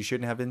house. You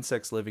shouldn't have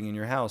insects living in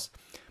your house.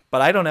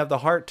 But I don't have the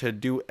heart to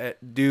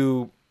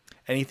do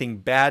anything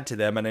bad to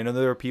them. And I know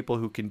there are people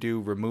who can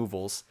do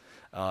removals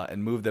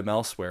and move them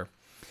elsewhere.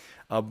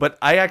 But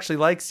I actually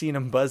like seeing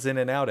them buzz in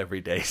and out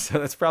every day. So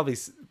that's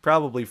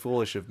probably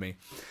foolish of me.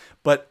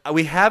 But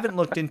we haven't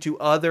looked into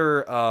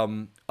other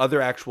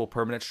actual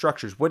permanent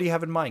structures. What do you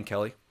have in mind,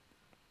 Kelly?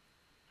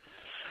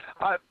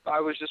 I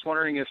was just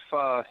wondering if,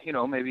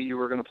 maybe you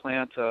were going to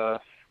plant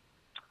a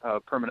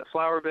permanent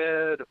flower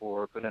bed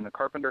or put in a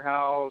carpenter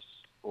house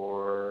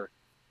or,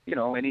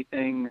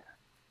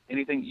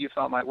 anything you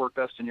thought might work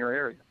best in your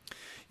area.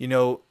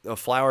 A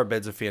flower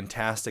bed's a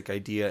fantastic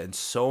idea, and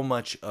so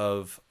much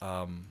of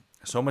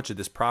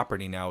this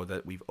property now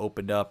that we've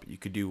opened up, you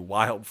could do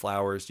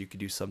wildflowers, you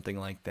could do something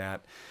like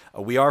that.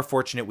 We are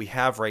fortunate we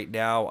have right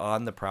now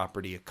on the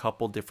property a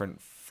couple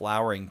different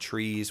flowering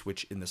trees,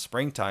 which in the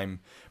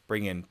springtime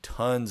bring in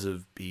tons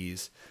of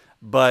bees.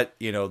 But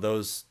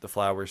the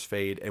flowers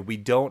fade, and we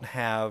don't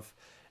have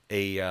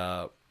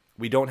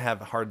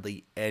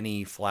hardly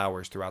any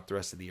flowers throughout the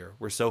rest of the year.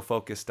 We're so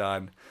focused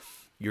on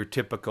your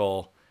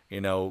typical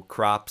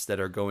crops that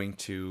are going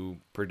to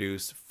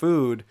produce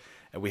food,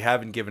 and we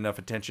haven't given enough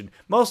attention,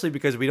 mostly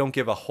because we don't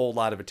give a whole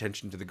lot of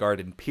attention to the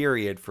garden,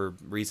 period, for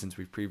reasons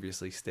we've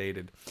previously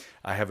stated.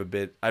 I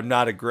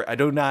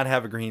do not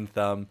have a green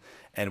thumb,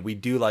 and we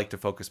do like to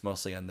focus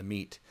mostly on the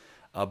meat.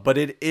 But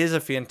it is a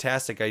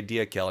fantastic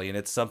idea, Kelly, and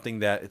it's something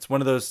that it's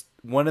one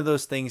of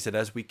those things that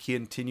as we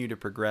continue to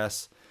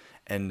progress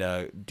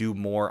and do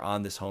more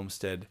on this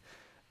homestead,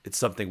 it's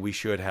something we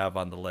should have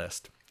on the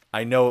list.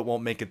 I know it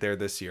won't make it there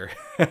this year.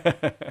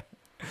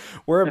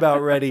 We're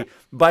about ready.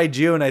 By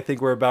June, I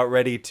think we're about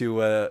ready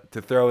to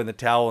throw in the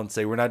towel and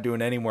say we're not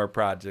doing any more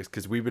projects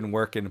because we've been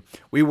working.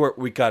 We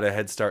got a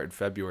head start in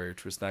February,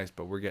 which was nice,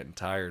 but we're getting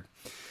tired.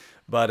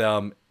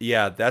 But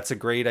yeah, that's a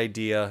great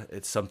idea.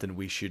 It's something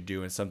we should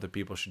do and something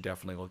people should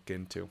definitely look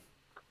into.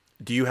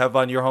 Do you have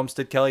on your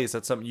homestead, Kelly? Is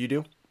that something you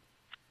do?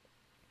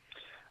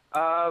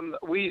 I'm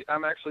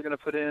actually going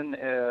to put in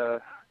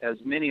as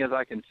many as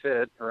I can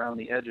fit around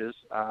the edges.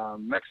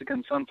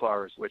 Mexican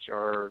sunflowers, which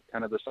are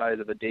kind of the size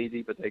of a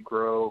daisy, but they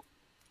grow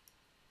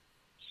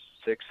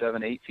 6,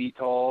 7, 8 feet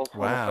tall,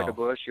 wow. Almost like a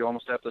bush. You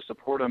almost have to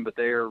support them, but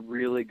they are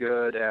really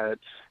good at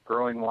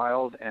growing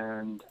wild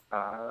and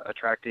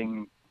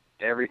attracting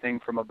everything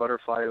from a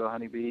butterfly to a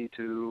honeybee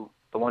to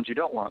the ones you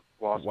don't want,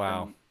 wasps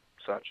and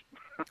such.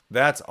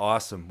 That's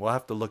awesome. We'll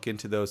have to look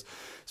into those,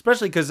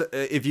 especially because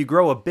if you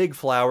grow a big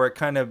flower, it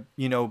kind of,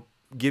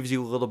 gives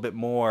you a little bit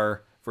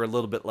more for a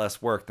little bit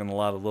less work than a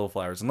lot of little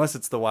flowers, unless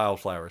it's the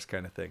wildflowers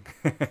kind of thing.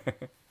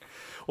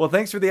 Well,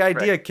 thanks for the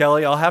idea, right.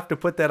 Kelly. I'll have to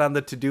put that on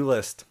the to-do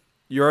list.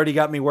 You already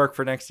got me work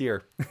for next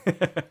year.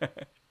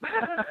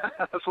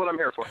 That's what I'm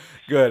here for.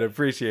 Good.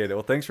 Appreciate it.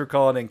 Well, thanks for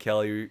calling in,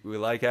 Kelly. We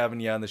like having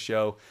you on the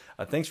show.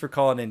 Thanks for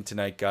calling in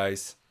tonight,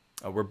 guys.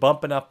 We're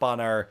bumping up on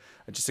our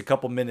just a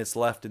couple minutes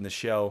left in the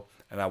show,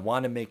 and I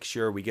want to make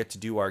sure we get to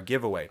do our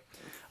giveaway.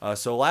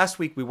 So last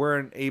week we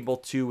weren't able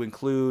to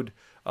include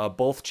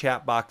both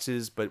chat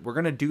boxes, but we're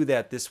going to do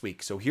that this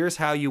week. So here's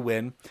how you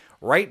win.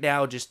 Right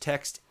now, just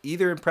text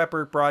either in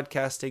Prepper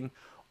Broadcasting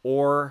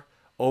or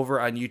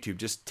over on YouTube.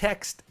 Just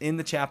text in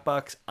the chat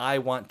box, "I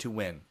want to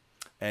win."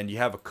 And you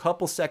have a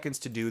couple seconds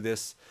to do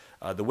this.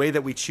 The way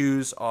that we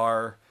choose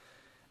our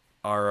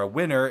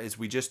winner is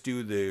we just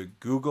do the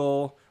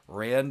Google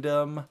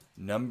random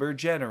number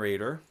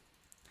generator,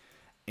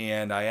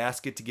 and I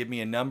ask it to give me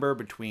a number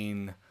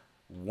between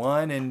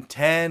 1 and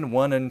 10,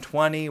 1 and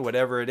 20,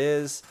 whatever it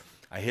is.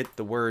 I hit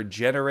the word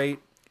generate.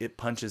 It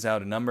punches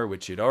out a number,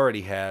 which it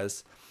already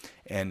has.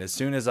 And as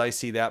soon as I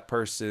see that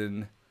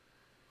person,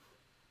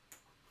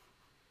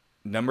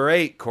 number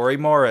 8, Corey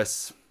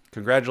Morris.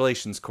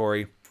 Congratulations,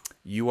 Corey.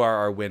 You are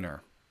our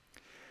winner.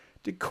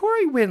 Did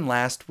Corey win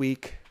last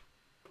week?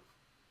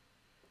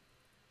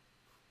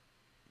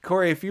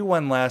 Corey, if you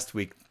won last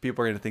week,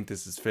 people are going to think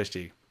this is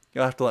fishy.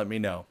 You'll have to let me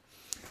know.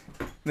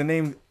 The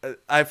name,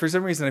 for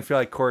some reason, I feel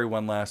like Corey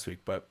won last week,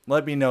 but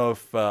let me know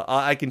if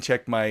I can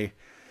check my.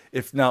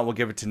 If not, we'll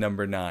give it to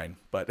number 9.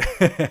 But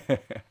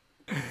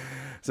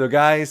so,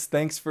 guys,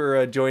 thanks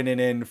for joining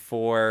in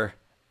for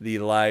the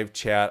live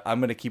chat. I'm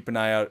going to keep an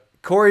eye out.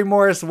 Corey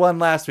Morris won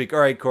last week. All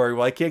right, Corey.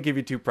 Well, I can't give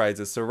you 2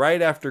 prizes. So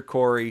right after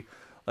Corey,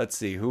 let's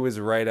see who is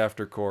right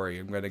after Corey.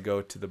 I'm going to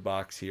go to the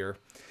box here.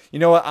 You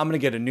know what? I'm going to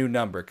get a new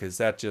number because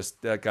that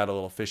got a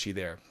little fishy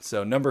there.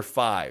 So number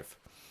 5.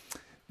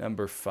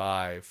 Number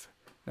 5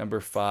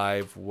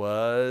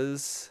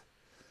 was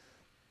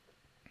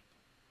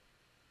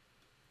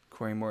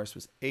Corey Morris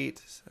was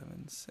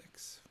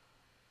 876.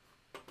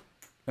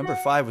 Number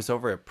 5 was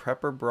over at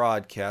Prepper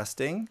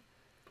Broadcasting.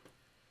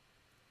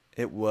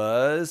 It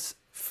was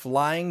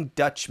Flying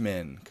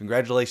Dutchman.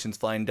 Congratulations,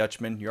 Flying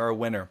Dutchman. You're a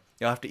winner.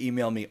 You'll have to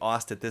email me,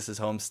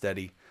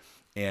 Aust@thisishomesteady,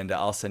 and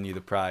I'll send you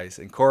the prize.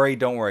 And Corey,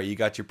 don't worry, you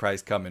got your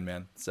prize coming,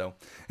 man. So,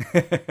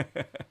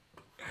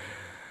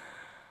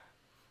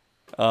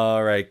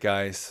 all right,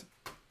 guys,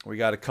 we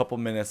got a couple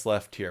minutes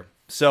left here.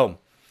 So,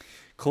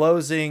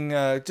 closing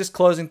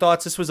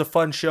thoughts. This was a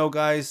fun show,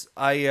 guys.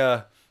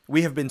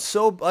 We have been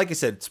like I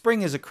said,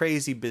 spring is a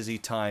crazy busy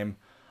time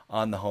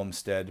on the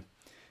homestead.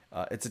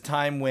 It's a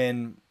time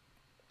when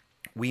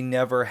we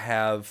never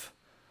have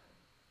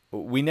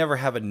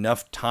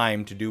enough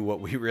time to do what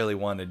we really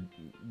want to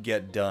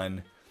get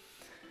done.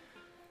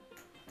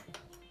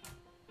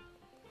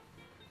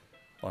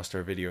 Lost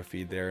our video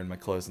feed there in my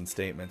closing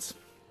statements.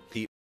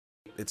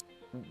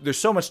 There's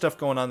so much stuff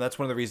going on. That's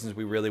one of the reasons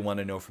we really want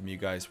to know from you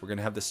guys. We're going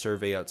to have the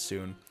survey out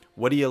soon.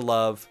 What do you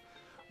love?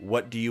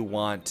 What do you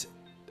want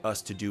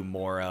us to do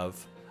more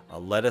of?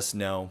 Let us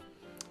know.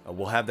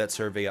 We'll have that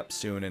survey up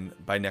soon, and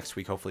by next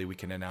week, hopefully, we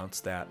can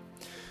announce that.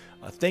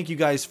 Thank you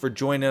guys for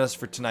joining us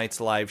for tonight's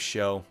live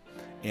show.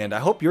 And I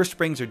hope your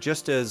springs are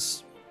just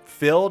as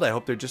filled. I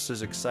hope they're just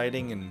as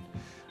exciting and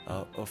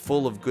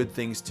full of good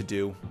things to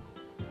do.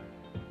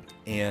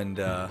 And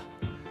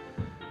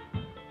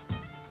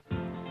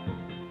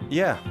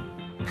yeah,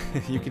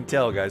 you can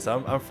tell, guys,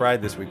 I'm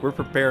fried this week. We're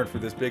preparing for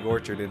this big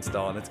orchard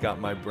install, and it's got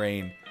my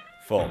brain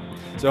full.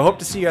 So I hope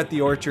to see you at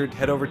the Orchard.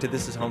 Head over to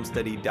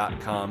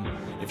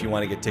thisishomesteady.com if you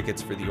want to get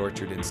tickets for the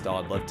Orchard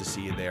install. I'd love to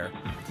see you there.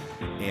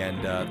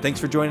 And thanks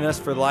for joining us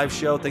for the live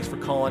show. Thanks for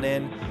calling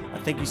in.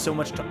 Thank you so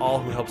much to all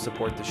who help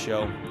support the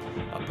show.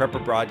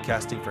 Prepper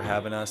Broadcasting for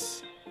having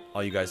us.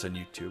 All you guys on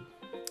YouTube.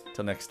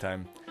 Till next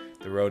time,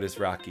 the road is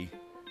rocky.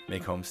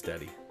 Make home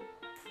steady.